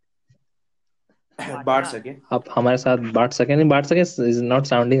हिंदी में? बांट बांटना। सके। आप हमारे साथ बांट सकें? नहीं, बांट सके इज नॉट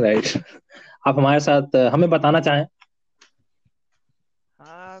साउंडिंग राइट। आप हमारे साथ हमें बताना चाहें।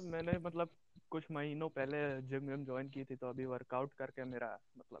 हाँ मैंने मतलब कुछ महीनों पहले जिम विम ज्वाइन की थी, तो अभी वर्कआउट करके मेरा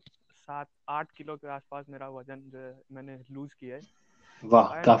मतलब 7-8 किलो के आसपास मेरा वजन जो है मैंने लूज किया है। वाह,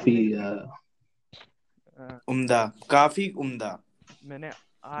 आई एम काफी फीलिंग उम्दा, काफी उम्दा। मैंने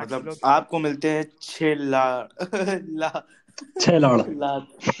 8 किलो मतलब आपको मिलते हैं 6 लाख छह लाड़। लाख।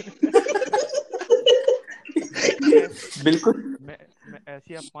 मैं बिल्कुल। मैं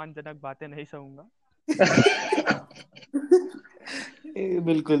ऐसी अपमानजनक बातें नहीं सहूंगा।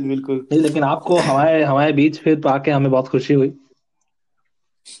 बिल्कुल बिल्कुल। नहीं, लेकिन आपको हमारे हमारे बीच फिर पाके हमें बहुत खुशी हुई।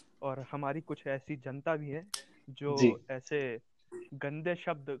 और हमारी कुछ ऐसी जनता भी है जो जी। ऐसे गंदे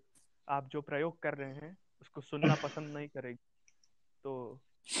शब्द आप जो प्रयोग कर रहे हैं उसको सुनना पसंद नहीं करेगी। तो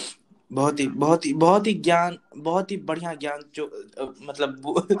बहुत ही ज्ञान, बहुत ही बढ़िया ज्ञान जो मतलब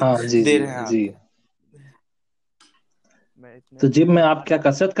वो हाँ जी दे जी रहे हैं आप। जी। मैं इतने तो जिम में आप बात क्या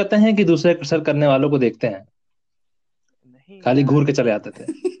कसरत करते हैं कि दूसरे कसरत करने वालों को देखते हैं? नहीं खाली यार, घूर के चले आते थे?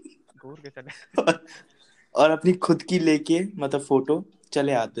 घूर के चले। और, और अपनी खुद की लेके मतलब फोटो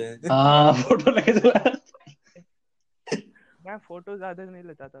चले आते हैं। हाँ फोटो लेके चला। मैं फोटो ज्यादा नहीं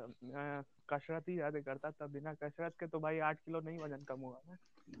लेता था, मैं कसरत ही ज्यादा करता था। बिना कसरत के तो भाई 8 किलो नहीं वजन कम हुआ ना।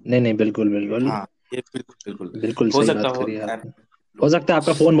 नहीं नहीं, बिल्कुल बिल्कुल हाँ, ये बिल्कुल बिल्कुल बिल्कुल हो सही सकता बात हो करी यार। आपने। हो सकता है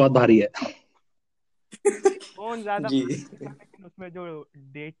आपका फोन बहुत भारी है। फोन ज्यादा जी। भारी नहीं था, लेकिन उसमें जो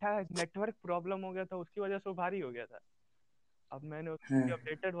डेटा नेटवर्क प्रॉब्लम हो गया था उसकी वजह से वो भारी हो गया था। अब मैंने उसकी हाँ।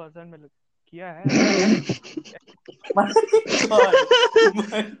 अपडेटेड वर्जन में किया है, अब God.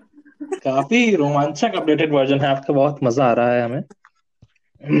 काफी रोमांचक अपडेटेड वर्जन है आपका, बहुत मजा आ रहा है हमें।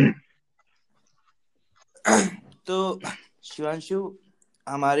 तो शिवांशु,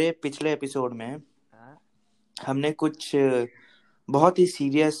 हमारे पिछले एपिसोड में हाँ। हमने कुछ बहुत ही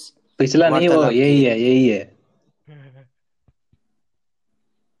सीरियस पिछला नहीं, वो वार्तालाप यही किए है थे, यही है।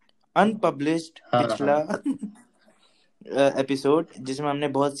 अनपब्लिश्ड हाँ हाँ। पिछला एपिसोड, जिसमें हमने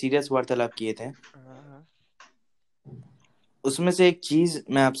बहुत सीरियस वार्तालाप किए थे। हाँ, उसमें से एक चीज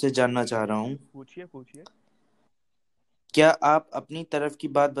मैं आपसे जानना चाह रहा हूँ। पूछिए पूछिए। क्या आप अपनी तरफ की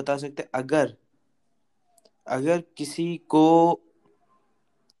बात बता सकते हैं? अगर अगर किसी को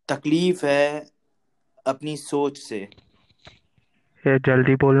तकलीफ है अपनी सोच से। ये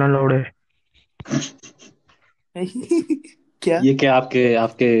जल्दी बोलना लोड़े। क्या? ये क्या आपके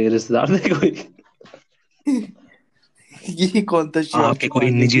आपके रिश्तेदार थे कोई? ये कौन था आपके शिवांशु कोई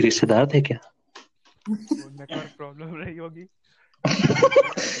पांडे निजी जी? रिश्तेदार थे क्या? वो नेटवर्क प्रॉब्लम रही होगी।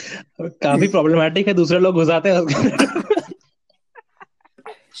 काफी प्रॉब्लमेटिक है, दूसरे लोग घुसाते हैं उसको।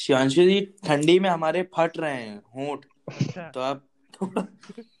 शिवांशु जी, ठंडी में हमारे फट रहे हैं होंठ। अच्छा। तो आप थोड़ा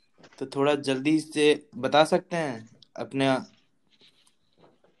तो थोड़ा जल्दी से बता सकते हैं अपने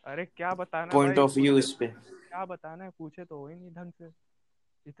अरे क्या बताना है पॉइंट भाई, ऑफ व्यू पूछे इस पे। क्या बताना है, पूछे तो हो ही नहीं ढंग से।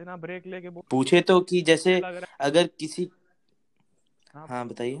 इतना ब्रेक लेके बोल पूछे तो कि जैसे लग रहा अगर किसी, है। हाँ, हाँ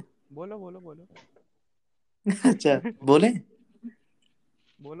बताइए। बोलो बोलो बोलो। अच्छा, बोले?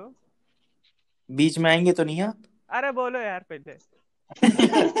 बोलो। बीच में आएंगे तो नहीं आप? अरे बोलो यार पहले।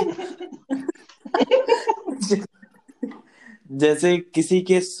 जैसे किसी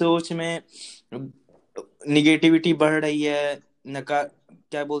के सोच में निगेटिविटी बढ़ रही है, नकार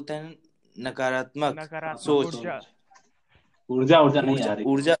क्या बोलते हैं, नकारात्मक नकारात्मक सोच। ऊर्जा। ऊर्जा ऊर्जा नहीं ऊर्जा आ रही।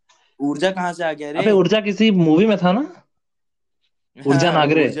 ऊर्जा ऊर्जा कहाँ से आ गया रे? अबे ऊर्जा किसी मूवी में था ना, ऊर्जा हाँ,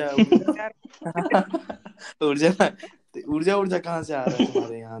 नागरे। ऊर्जा ऊर्जा। यार ऊर्जा ऊर्जा ऊर्जा कहाँ से आ रहा है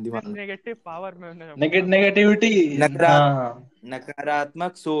तुम्हारे यहाँ दिमाग में? नेगेटिव पावर में उन्हें बोला। नेगेटिविटी। नकारात हाँ।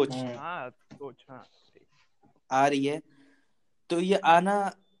 नकारात्मक सोच हम्म। हाँ सोच, हाँ ठीक। आ रही है। तो ये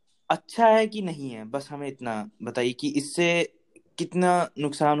आना अच्छा है कि नहीं है? बस हमें इतना बताइए कि इससे कितना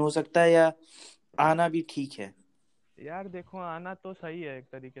नुकसान हो सकता है, या आना भी ठीक है। यार देखो, आना तो सही है एक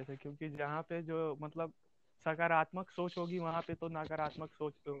तरीके से, क्योंकि जहाँ पे जो मतलब सकारात्मक सोच होगी वहाँ पे तो नकारात्मक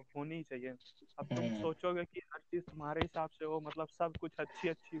सोच तो होनी ही चाहिए। अब तुम हम्म। सोचोगे कि हर चीज तुम्हारे हिसाब से हो, मतलब सब कुछ अच्छी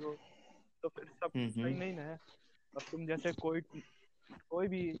अच्छी हो, तो फिर सब कुछ सही हम्म। नहीं ना है। अब तुम जैसे कोई कोई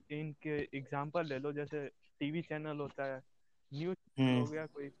भी इनके एग्जांपल ले लो, जैसे टीवी चैनल होता है, न्यूज चैनल हम्म। हो गया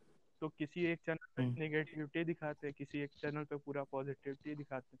कोई, तो किसी एक चैनल पे हम्म। नेगेटिविटी दिखाते हैं, किसी एक चैनल पे पूरा पॉजिटिविटी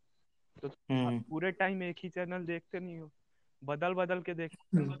दिखाते हैं। तो आप हम्म। पूरे टाइम एक ही चैनल देखते नहीं हो, बदल बदल के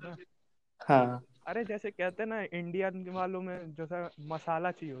देखते हम्म। हो ना। हाँ। अरे जैसे कहते हैं ना, इंडियन वालों में जैसा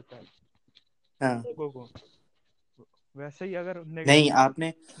मसाला चाहिए होता है हाँ। लोगों को, वैसे ही अगर नहीं, नेगेटिव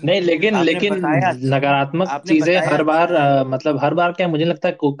आपने नहीं लेकिन आपने लेकिन बताया नकारात्मक आपने चीजें बताया हर अच्छा बार है। मतलब हर बार क्या, मुझे लगता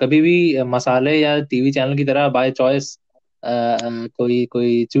है कभी भी मसाले या टीवी चैनल की तरह बाय चॉइस कोई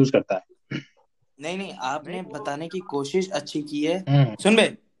कोई चूज करता है। नहीं नहीं, नहीं आपने वो बताने की कोशिश अच्छी की है। हम्म। सुन बे।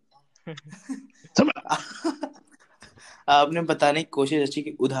 समझ। आपने बताने की कोशिश अच्छी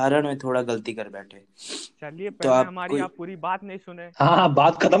की, उदाहरण में थोड़ा गलती कर बैठे। चलिए, तो पहले आप हमारी कोई आप पूरी बात नहीं सुने, हाँ हाँ,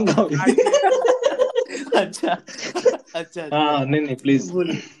 बात खत्म करो। काट दिए। अच्छा अच्छा अच्छा, हाँ नहीं नहीं प्लीज।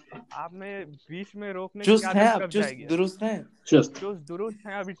 बोलिए। आप में बीच में रोकने की चुस्त हैं आदत आप? कब चुस्त जाएगी? दुरुस्त हैं? चुस्त। चुस्त दुरुस्त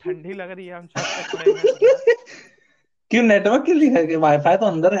है, अभी ठंडी लग रही है, हम छत पे खड़े हैं बाहर। क्यों, नेटवर्क के लिए है? वाईफाई तो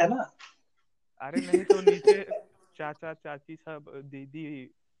अंदर है ना। अरे नहीं तो नीचे चाचा चाची सब, दीदी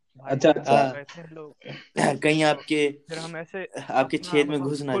भाई अच्छा बहन अच्छा। सब हाँ, बैठे हैं लोग। कहीं तो आपके फिर हम ऐसे आपके अपना छेद में मतलब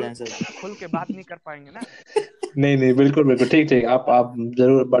घुस ना खुल जाए सब। खुल के बात नहीं कर पाएंगे ना। नहीं नहीं, बिल्कुल बिल्कुल ठीक ठीक, आप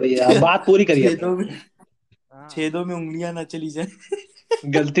जरूर बढ़िया, आप बात पूरी करिए अपनी। छेदों में हाँ, छेदों में उंगलियां ना चली जाए।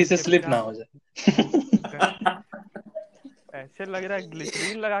 गलती से स्लिप ना चिपचा हो जाए। ऐसे लग रहा है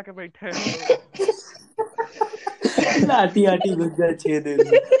ग्लिसरीन लगा के बैठे हैं हम लोग। लाठी आठी घुस जाए 6 दिन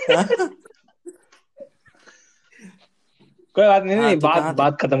में। हाँ कोई बात नहीं, हाँ, नहीं तो बात कहाँ थे?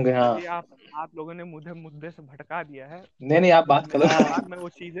 बात खत्म कर। हाँ ये आप लोगों ने मुझे मुद्दे से भटका दिया है। नहीं आप बात मेरे खत्म। हाँ, दिमाग में वो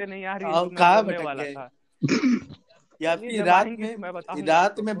चीजें नहीं आ रही है जो आप मैं कहाँ बोलने भटक वाला गए? था। ये चलिए आपकी जब आएंगी तो मैं बताऊंगा आप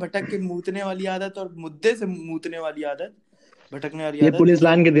रात में लोग भटक के मूतने वाली आदत और मुद्दे से मूतने वाली आदत, भटकने वाली ये आदत पुलिस मतलब।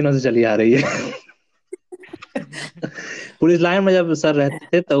 लाइन के दिनों से चली आ रही है। पुलिस लाइन में जब सर रहते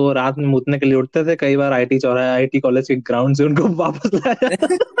थे तो वो रात में मूतने के लिए उठते थे, कई बार आईटी चौराहे, आईटी कॉलेज के ग्राउंड से उनको वापस लाया जाता।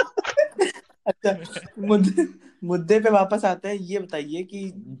 अच्छा, मुद्दे मुद्दे पे वापस आते हैं। ये बताइए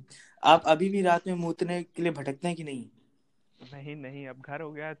कि आप अभी भी रात में मूतने के लिए भटकते हैं कि नहीं? नहीं नहीं, अब घर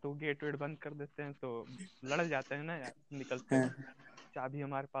हो गया है तो गेट वेट बंद कर देते हैं, तो लड़ जाते हैं ना यार निकलते हाँ, वक्त। चाबी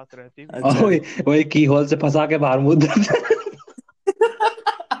हमारे पास रहती भी है। अच्छा। वही वही की होल से फंसा के बाहर मूत देते।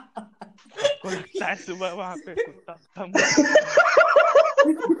 आपको लगता है सुबह वहां पे कुत्ता उत्ता मुतेगा?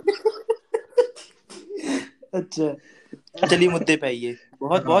 अच्छा, चलिए मुद्दे पे आइए।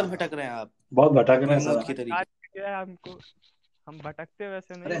 बहुत बहुत हाँ भटक रहे हैं आप, बहुत भटक रहे हैं गुलमूत की सर। तरीके। क्या है हमको, हम भटकते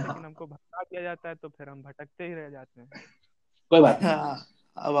वैसे अरे नहीं, हाँ लेकिन हमको भटका दिया जाता है तो फिर हम भटकते ही रह जाते हैं। कोई बात नहीं। हाँ,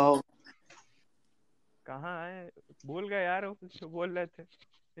 अब आओ। कहाँ है, भूल गए यार वो कुछ बोल रहे थे।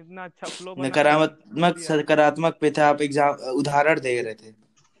 इतना अच्छा फ्लो बना था नकारात्मक दिया। सकारात्मक पे थे आप, एग्जाम उदाहरण दे रहे थे।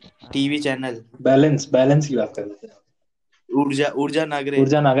 टीवी हाँ, चैनल, बैलेंस बैलेंस की बात कर रहे थे। ऊर्जा ऊर्जा नागरे।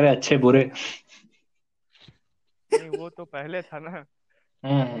 ऊर्जा नागरे अच्छे बुरे। नहीं वो तो पहले था ना,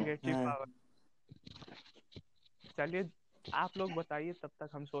 निगेटिव हाँ, पावर। चलिए आप लोग बताइए, तब तक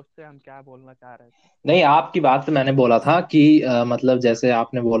हम सोचते हैं हम क्या बोलना चाह रहे थे। नहीं आपकी बात से मैंने बोला था कि मतलब जैसे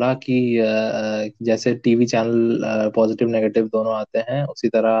आपने बोला कि जैसे टीवी चैनल पॉजिटिव नेगेटिव दोनों आते हैं, उसी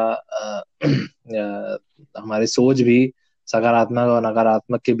तरह हमारी सोच भी सकारात्मक और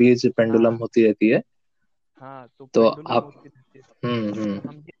नकारात्मक के बीच पेंडुलम हाँ होती रहती है। हाँ, तो तो पेंडुलम आप होती रहती है। तो हम्म।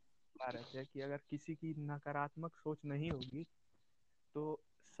 हम ये बता रहे थे कि अगर किसी की नकारात्मक सोच नहीं होगी तो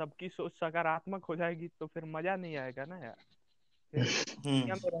सबकी सोच सकारात्मक हो जाएगी, तो फिर मजा नहीं आएगा ना यार। फिर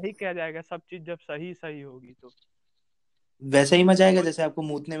दुनिया में रह ही क्या जाएगा, सब चीज जब सही सही होगी तो वैसा ही मजा आएगा रोज जैसे आपको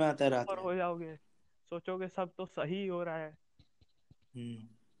मूतने में आता है रात ऊपर में। हो जाओगे, सोचोगे सब तो सही हो रहा है। हम्म।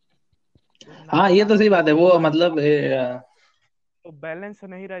 तो हाँ ये तो सही नकारात्मक बात है, वो मतलब तो बैलेंस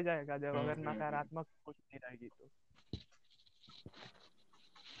नहीं रह जाएगा जब अगर नकारात्मक कुछ नहीं रहेगी तो।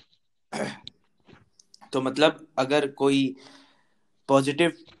 तो मतलब अगर कोई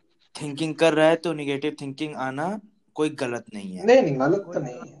पॉजिटिव थिंकिंग कर रहा है तो निगेटिव थिंकिंग आना कोई गलत नहीं है। नहीं नहीं गलत तो कोई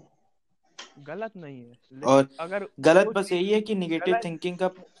नहीं है। गलत नहीं है, और लेकिन अगर गलत वो बस चीज यही है कि निगेटिव गलत। थिंकिंग का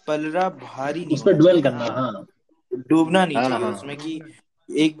पलड़ा भारी नहीं उस पर होना ड्वेल चाहिए, करना, हाँ हाँ। डूबना नहीं हाँ चाहिए हाँ उसमें कि डूबना।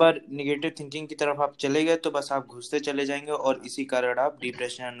 एक बार निगेटिव थिंकिंग की तरफ आप चले गए तो बस आप घुसते चले जाएंगे और इसी कारण आप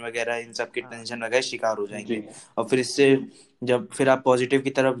डिप्रेशन वगैरह इन सब के हाँ टेंशन वगैरह शिकार हो जी। जाएंगे। और फिर इससे जब फिर आप पॉजिटिव की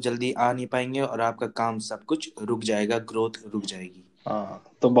तरफ जल्दी आ नहीं पाएंगे और आपका काम सब कुछ रुक जाएगा, ग्रोथ रुक जाएगी। हाँ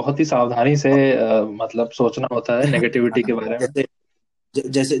तो बहुत ही सावधानी से मतलब सोचना होता है नेगेटिविटी के हाँ, बारे में।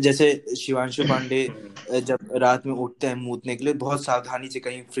 जैसे जैसे शिवांशु पांडे हम्म। जब रात में उठते हैं मूतने के लिए बहुत सावधानी से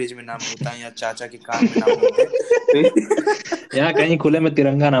कहीं फ्रिज में ना मूता या चाचा के कान में ना मूते यहाँ कहीं खुले में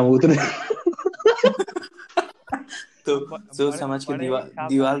तिरंगा ना उतरे। तो हम सोच बड़े समझ के बड़े ही दीवार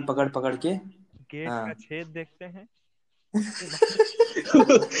दीवार सावधानी पकड़ पकड़ के। गेट हाँ। का छेद देखते हैं, उसके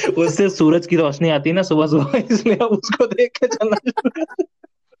बाद उससे सूरज की रोशनी आती है ना सुबह सुबह, इसलिए अब उसको देख के चलना शुरू।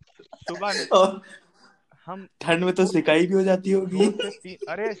 सुबह और हम ठंड में तो दो सिकाई भी हो जाती होगी। 2 से 3,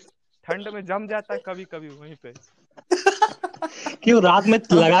 अरे ठंड में जम जाता है कभी कभी वहीं पे। क्यों रात में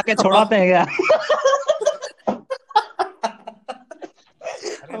लगा के हम छोड़ाते हैं क्या?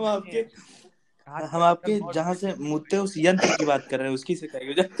 अरे हम नहीं, आपके हम आजकल आपके बहुत जहाँ से मूतते हैं उस यंत्र की बात कर रहे हैं, उसकी सिकाई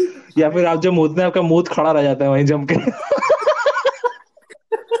हो जाती या अरे फिर आप जब मुंह में आपका मुंह खड़ा रह जाता है वहीं जम के।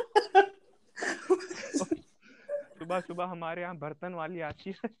 सुबह सुबह हमारे यहाँ बर्तन वाली आती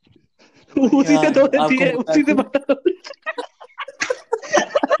है, वही उसी है। से धो हाँ, देती आपको है, मुता उसी से के बता।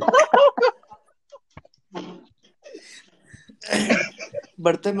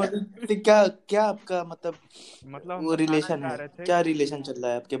 बर्तन वाली से क्या क्या आपका मतलब मतलब हम वो बताना रिलेशन चाह है? रहे थे क्या कि रिलेशन चल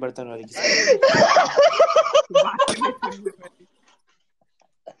रहा है आपके बर्तन वाली के अरे साथ? बात नहीं सुनिए मेरी,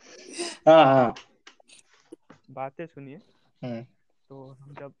 हाँ हाँ। बातें सुनिए। हम्म। तो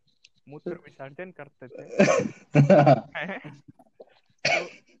हम जब मूत्र विसर्जन करते थे तो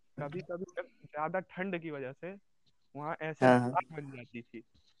कभी कभी ज्यादा ठंड की वजह से वहाँ ऐसे हाँ हाँ। धार बन जाती थी।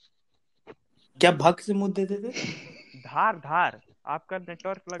 क्या भक्त से मुंह देते थे? धार धार, आपका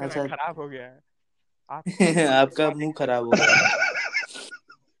नेटवर्क लग रहा है अच्छा। खराब हो गया है। आपको आपके आपका मुंह खराब हो गया है।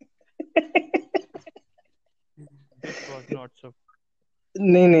 This was not so.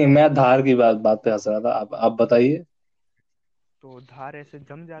 नहीं नहीं मैं धार की बात बात पे हंस रहा था, आप बताइए। तो धार ऐसे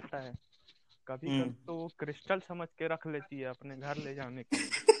जम जाता है, कभी कभी तो वो क्रिस्टल समझ के रख लेती है अपने घर ले जाने के लिए।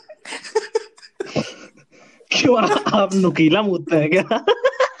 क्यों आप नुकीला मुद्दे हैं क्या?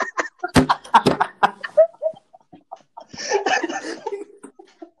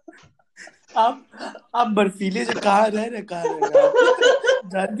 आप बर्फीले से कहाँ रह रहे आप?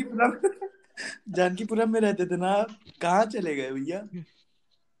 जानकीपुरम में रहते थे ना आप? कहाँ चले गए भैया?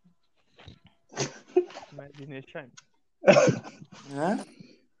 इमेजिनेशन। हाँ?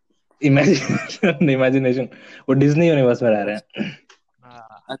 इमेजिनेशन वो डिज्नी यूनिवर्स में रह रहे हैं।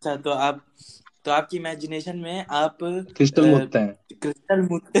 अच्छा, तो आपकी इमेजिनेशन में आप क्रिस्टल मुद्दे हैं। क्रिस्टल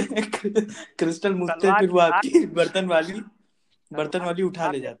मुद्दे, तलवार फिर वो आपकी बर्तन वाली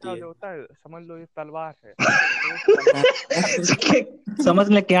उठा ले जाती जैसा है। जो होता है, समझ लो ये तलवार है, तो समझ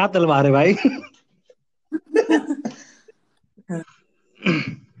ले क्या तलवार है भाई।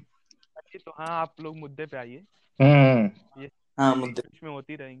 तो हाँ, आप लोग मुद्दे पे आइए। ये हाँ, मुद्दे बीच में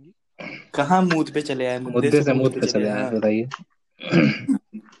होती रहेंगी। कहाँ मूड पे चले आए? मुद्दे से मूड पे चले आए, हाँ। बताइए।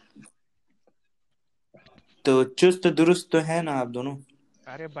 तो चुस्त दुरुस्त तो है ना आप दोनों?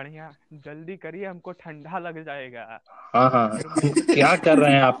 अरे बढ़िया, जल्दी करिए, हमको ठंडा लग जाएगा। हाँ हाँ, फिर मुंह क्या कर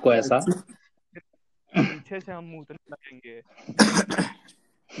रहे हैं आपको ऐसा? पीछे से हम मुंहने लगेंगे।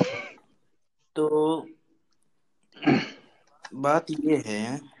 तो बात ये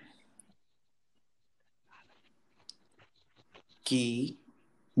है कि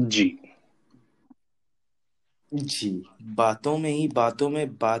जी बातों में बात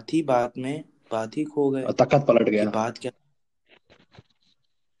में बात ही खो गए तखत पलट कि गया। बात क्या।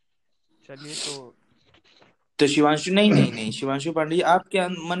 चलिए तो शिवांशु, नहीं शिवांशु पांडे जी, आपके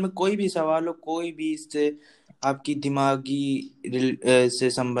मन में कोई भी सवाल हो, कोई भी इससे आपकी से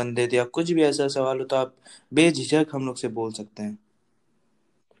संबंधित या कुछ भी ऐसा सवाल हो, तो आप बेझिझक हम लोग से बोल सकते हैं।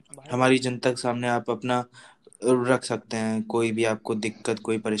 हमारी जनता के सामने आप अपना रख सकते हैं, कोई भी आपको दिक्कत,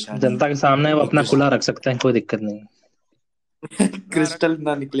 कोई परेशानी। जनता के सामने वो अपना खुला रख सकते हैं, कोई दिक्कत नहीं। क्रिस्टल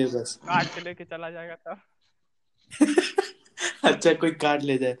ना निकले बस। काट के लेके चला जाएगा तब। अच्छा, कोई काट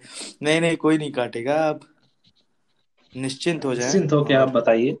ले जाए? नहीं, कोई नहीं काटेगा, आप निश्चिंत हो जाएं। निश्चिंत हो क्या, आप और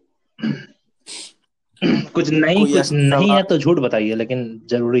बताइए। क्या कुछ बताइए? नहीं, कोई कुछ ऐसा नहीं है सवाल? तो झूठ बताइए, लेकिन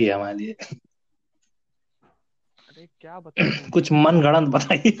जरूरी है हमारे लिए। अरे क्या बताऊं? कुछ मन गढ़ंत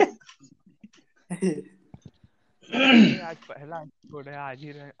बताइए। अरे आज पहला एपिसोड है,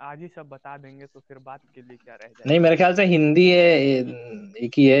 आज ही सब बता देंगे तो फिर बात के लिए क्या रह नहीं, जाएगा। मेरे ख्याल से हिंदी है,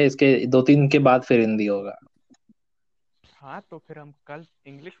 एक ही है, इसके 2-3 के बाद फिर हिंदी होगा। हाँ, तो फिर हम कल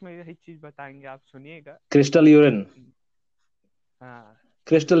इंग्लिश में यही चीज बताएंगे, आप सुनिएगा। क्रिस्टल यूरिन, हाँ,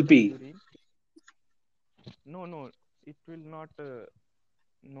 crystal P. Urine. No, it will not.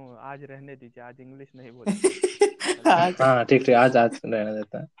 No, आज रहने दीजिए, आज इंग्लिश नहीं बोलेंगे। हाँ ठीक, आज रहने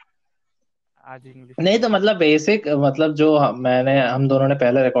देता है। आज इंग्लिश नहीं तो मतलब बेसिक, मतलब जो हम दोनों ने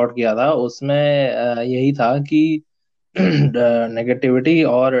पहले रिकॉर्ड किया था उसमें यही था कि नेगेटिविटी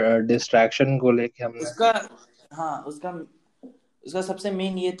और डिस्ट्रैक्शन को लेके हमने उसका सबसे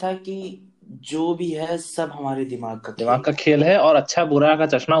मेन ये था कि जो भी है सब हमारे दिमाग का खेल है, और अच्छा बुरा का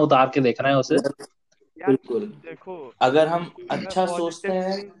चश्मा उतार के देखना है उसे। यार बिल्कुल। देखो, अगर हम अच्छा सोचते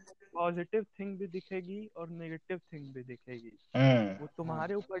हैं, पॉजिटिव थिंग भी दिखेगी और नेगेटिव थिंग भी दिखेगी। वो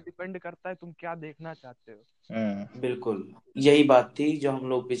तुम्हारे ऊपर डिपेंड करता है, तुम क्या देखना चाहते हो। बिल्कुल यही बात थी जो हम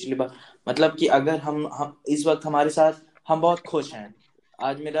लोग पिछली बार, मतलब कि अगर हम इस वक्त हमारे साथ हम बहुत खुश हैं,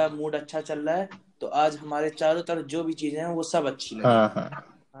 आज मेरा मूड अच्छा चल रहा है, तो आज हमारे चारों तरफ जो भी चीजें हैं वो सब अच्छी लगेगी। हाँ,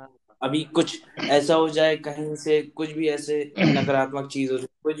 अभी कुछ ऐसा हो जाए, कहीं से कुछ भी ऐसे नकारात्मक चीज हो जाए,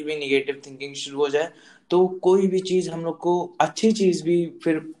 कुछ भी निगेटिव थिंकिंग शुरू हो जाए, तो कोई भी चीज हम लोग को, अच्छी चीज भी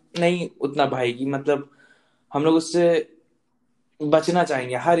फिर नहीं उतना भाएगी। मतलब हम लोग उससे बचना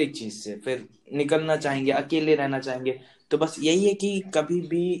चाहेंगे, हर एक चीज से फिर निकलना चाहेंगे, अकेले रहना चाहेंगे। तो बस यही है कि कभी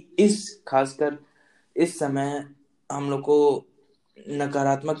भी खासकर इस समय हम लोग को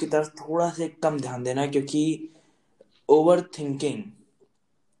नकारात्मक की तरफ थोड़ा से कम ध्यान देना है, क्योंकि ओवर थिंकिंग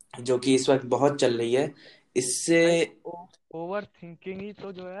जो कि इस वक्त बहुत चल रही है, इससे ओवर थिंकिंग ही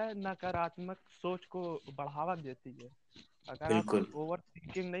तो जो है नकारात्मक सोच को बढ़ावा देती है। अगर आप बिल्कुल ओवर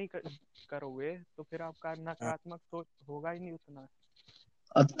थिंकिंग नहीं करोगे तो फिर आपका नकारात्मक सोच होगा ही नहीं उतना।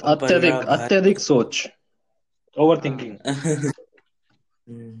 अत्यधिक सोच, ओवर हाँ। थिंकिंग।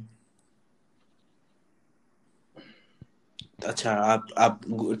 अच्छा, आप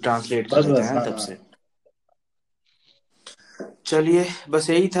ट्रांसलेट कर बस लेते बस, हैं हाँ तब हाँ। से। चलिए, बस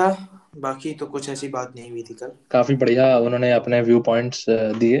यही था, बाकी तो कुछ ऐसी बात नहीं हुई थी कल। काफी बढ़िया, उन्होंने अपने व्यू पॉइंट्स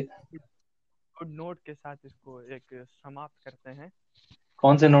दिए। गुड नोट के साथ इसको एक समाप्त करते हैं।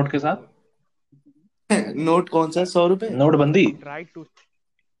 कौन से नोट के साथ? नोट कौन सा? 100 रुपए? नोटबंदी। Try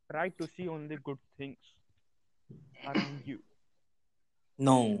to C only good things around you.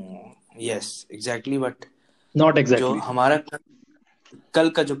 No, yes exactly, but not जो एग्जैक्टली। हमारा कल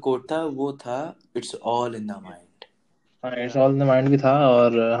का जो कोट था वो था it's all in the mind. हाँ, it's all in the mind भी था,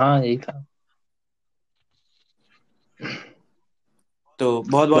 और हाँ यही था। तो बहुत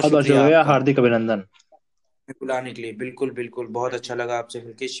बहुत बहुत बहुत शुक्रिया शुक्रिया, आपका हार्दिक अभिनंदन। बुलाने के लिए। बिल्कुल बिल्कुल, बहुत अच्छा लगा आपसे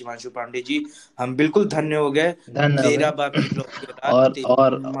मिलके शिवांशु पांडे जी। हम बिल्कुल धन्य हो गए। धन्य हो गए। तेरा बाप की लौकी औलाद, और और तेरी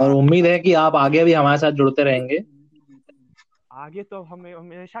और माँ। उम्मीद है कि आप आगे भी हमारे साथ जुड़ते रहेंगे। आगे तो हमें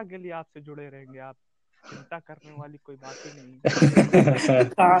हमेशा के लिए आपसे जुड़े रहेंगे, आप चिंता करने वाली कोई बात ही नहीं है।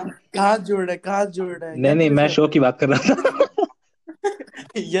 कहाँ जुड़ रहा है, कहाँ जुड़ रहा है? नहीं नहीं, यंत्र मैं से शो की बात कर रहा था।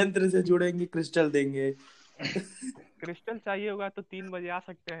 यंत्र से जुड़ेंगे, क्रिस्टल देंगे। क्रिस्टल चाहिए होगा तो 3 बजे आ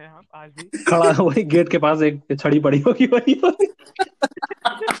सकते हैं हम आज भी। खड़ा वही गेट के पास एक छड़ी पड़ी होगी, वही वही।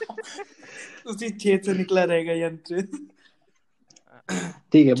 उसी छेद से निकला रहेगा यंत्र।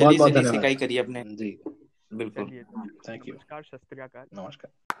 ठीक है, बहुत चलिए बहुत चलिए, धन्यवाद सिकाई करिए अपने। जी। बिल्कुल। चलिए तो थैंक यू। नमस्कार, सत श्री अकाल।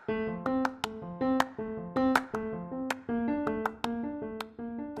 नमस्कार।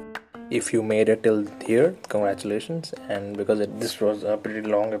 If you made it till here, congratulations. And because this was a pretty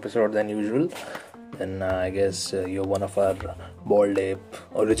long episode than usual, then I guess you're one of our Bald Ape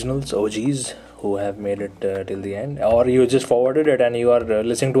originals, OGs, who have made it till the end. Or you just forwarded it and you are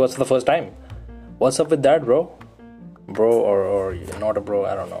listening to us for the first time. What's up with that, bro? Bro or not a bro,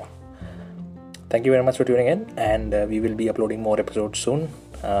 I don't know. Thank you very much for tuning in, and we will be uploading more episodes soon.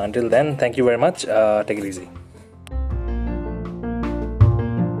 Until then, thank you very much. Take it easy.